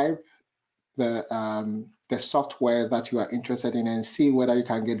and type the software that you are interested in and see whether you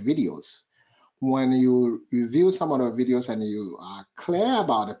can get videos. When you review some of the videos and you are clear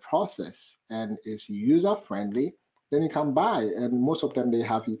about the process and it's user friendly, then you can buy. And most of them, they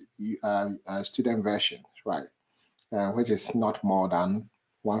have a student version, right? Which is not more than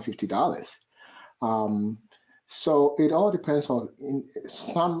 $150. So it all depends on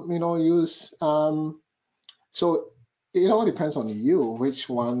some, use. So it all depends on you, which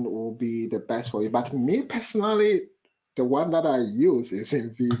one will be the best for you. But me personally, the one that I use is in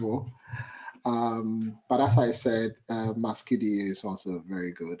vivo. But as I said, MassQDA is also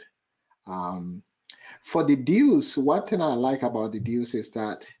very good. For the deduce, one thing I like about the deduce is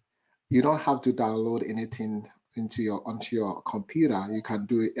that you don't have to download anything onto your computer. You can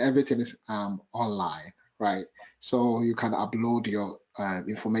do it. Everything is online, right? So you can upload your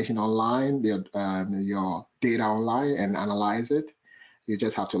information online, your data online, and analyze it. You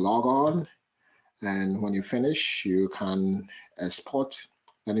just have to log on, and when you finish, you can export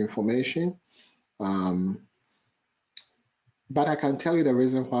that information. But I can tell you the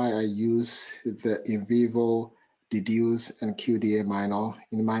reason why I use the in vivo, deduce, and QDA minor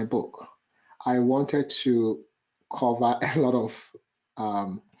in my book. I wanted to cover a lot of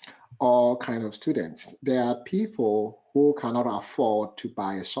all kind of students. There are people who cannot afford to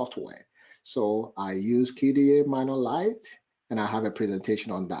buy a software. So I use QDA minor light, and I have a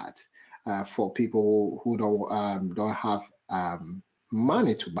presentation on that for people who don't have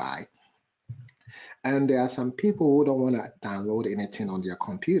money to buy. And there are some people who don't want to download anything on their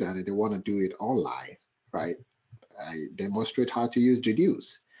computer, they want to do it online, right? I demonstrate how to use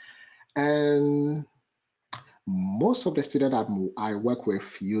deduce. And most of the students that I work with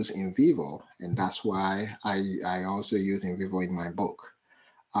use in vivo, and that's why I also use in vivo in my book.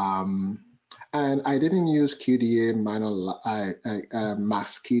 And I didn't use QDA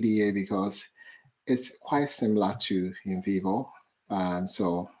max QDA because it's quite similar to in vivo.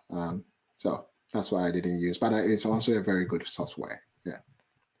 So that's why I didn't use, but it's also a very good software. Yeah.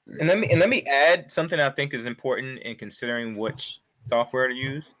 And let me add something I think is important in considering which software to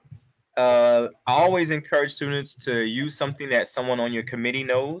use. I always encourage students to use something that someone on your committee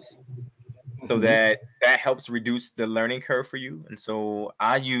knows, so that helps reduce the learning curve for you. And so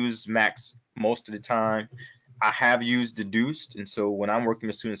I use Max most of the time. I have used Deduced, and so when I'm working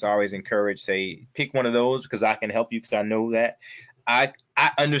with students, I always encourage, say, pick one of those because I can help you because I know that. I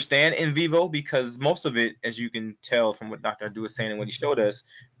understand in vivo because most of it, as you can tell from what Dr. Adu was saying and what he showed us,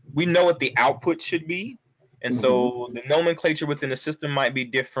 we know what the output should be. And so the nomenclature within the system might be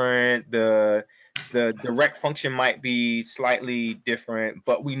different. The direct function might be slightly different,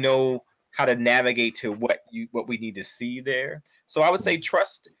 but we know how to navigate to what we need to see there. So I would say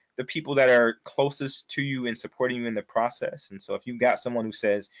trust the people that are closest to you and supporting you in the process. And so if you've got someone who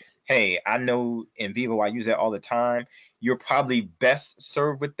says, hey, I know in vivo I use that all the time, you're probably best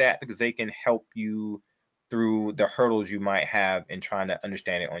served with that because they can help you through the hurdles you might have in trying to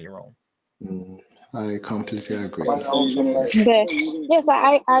understand it on your own. I completely agree. Yes,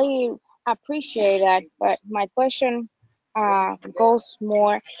 I appreciate that, but my question goes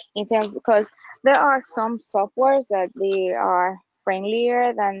more in terms because there are some softwares that they are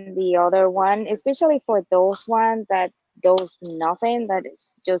friendlier than the other one, especially for those ones that does nothing, that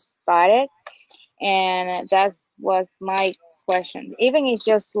is just started, and that was my question. Even it's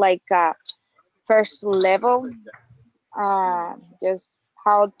just like first level, just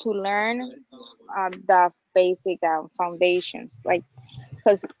how to learn the basic foundations, like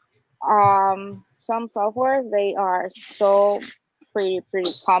because some softwares they are so pretty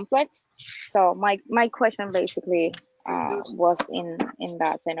complex. So my question basically was in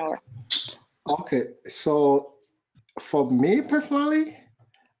that tenor. Okay, so for me personally,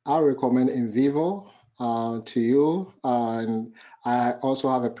 I recommend in vivo to you, and I also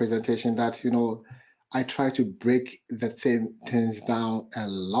have a presentation that I try to break the things down a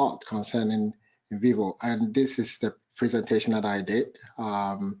lot concerning in vivo, and this is the presentation that I did,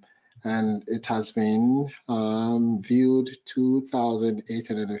 and it has been viewed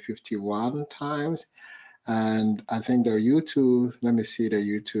 2,851 times, and I think the YouTube. Let me see the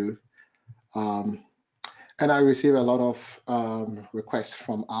YouTube. And I receive a lot of requests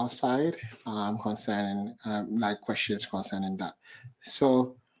from outside concerning like questions concerning that.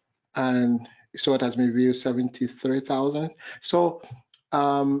 So it has been viewed 73,000. So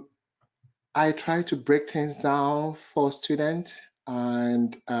I try to break things down for students,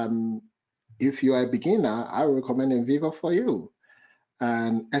 and if you are a beginner, I recommend in vivo for you,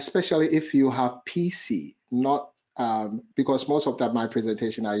 and especially if you have PC, not because most of my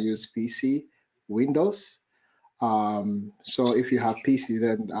presentation I use PC, Windows. So if you have PC,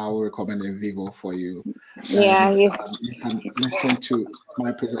 then I will recommend in vivo for you. Yeah, And yes. you can listen to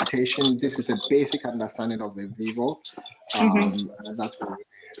my presentation. This is a basic understanding of in vivo, and that will really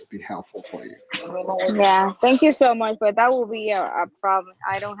be helpful for you. Yeah, thank you so much, but that will be a problem.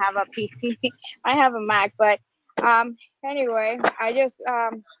 I don't have a PC. I have a Mac, but anyway, I guess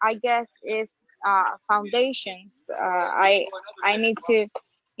it's foundations. I need to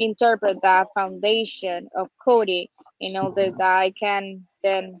interpret that foundation of coding in order that I can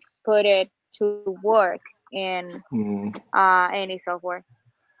then put it to work in any software.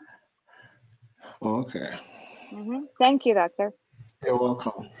 Okay, Thank you, doctor. you're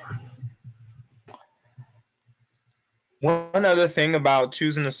welcome. One other thing about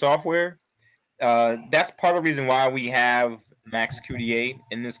choosing the software, that's part of the reason why we have Max QDA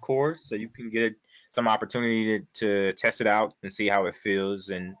in this course, so you can get some opportunity to test it out and see how it feels,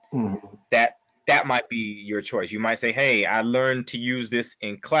 and that might be your choice. You might say, hey, I learned to use this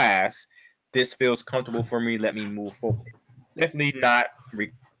in class. This feels comfortable for me. Let me move forward. Definitely not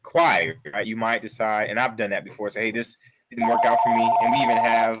required, right? You might decide, and I've done that before, say, hey, this didn't work out for me. And we even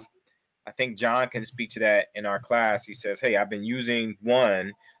have, I think John can speak to that in our class. He says, hey, I've been using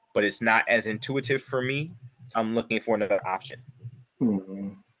one, but it's not as intuitive for me. So I'm looking for another option.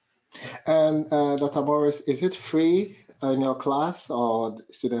 And Dr. Morris, is it free in your class or the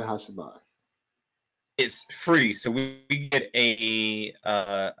student has to buy? It's free, so we get a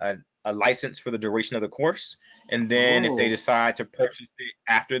license for the duration of the course, and then if they decide to purchase it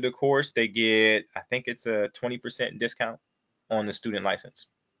after the course, they get, I think it's a 20% discount on the student license.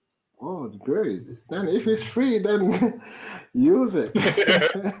 Oh, great. Then if it's free, then use it.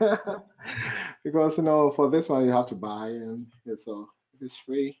 because you know for this one you have to buy, and so if it's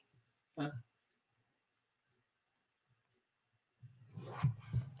free.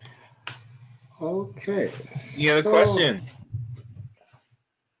 Okay. Any other So question?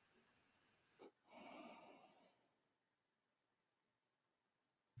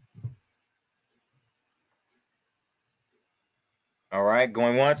 All right,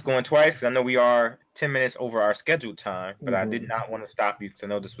 going once, going twice. I know we are 10 minutes over our scheduled time, but I did not want to stop you because I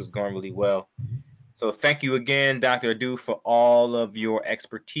know this was going really well. So thank you again, Dr. Adu, for all of your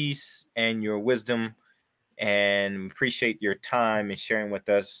expertise and your wisdom, and appreciate your time and sharing with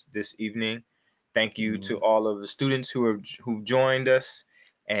us this evening. Thank you to all of the students who joined us,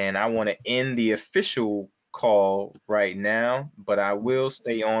 and I want to end the official call right now, but I will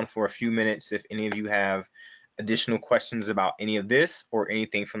stay on for a few minutes if any of you have additional questions about any of this or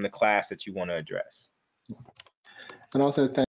anything from the class that you want to address. and also thank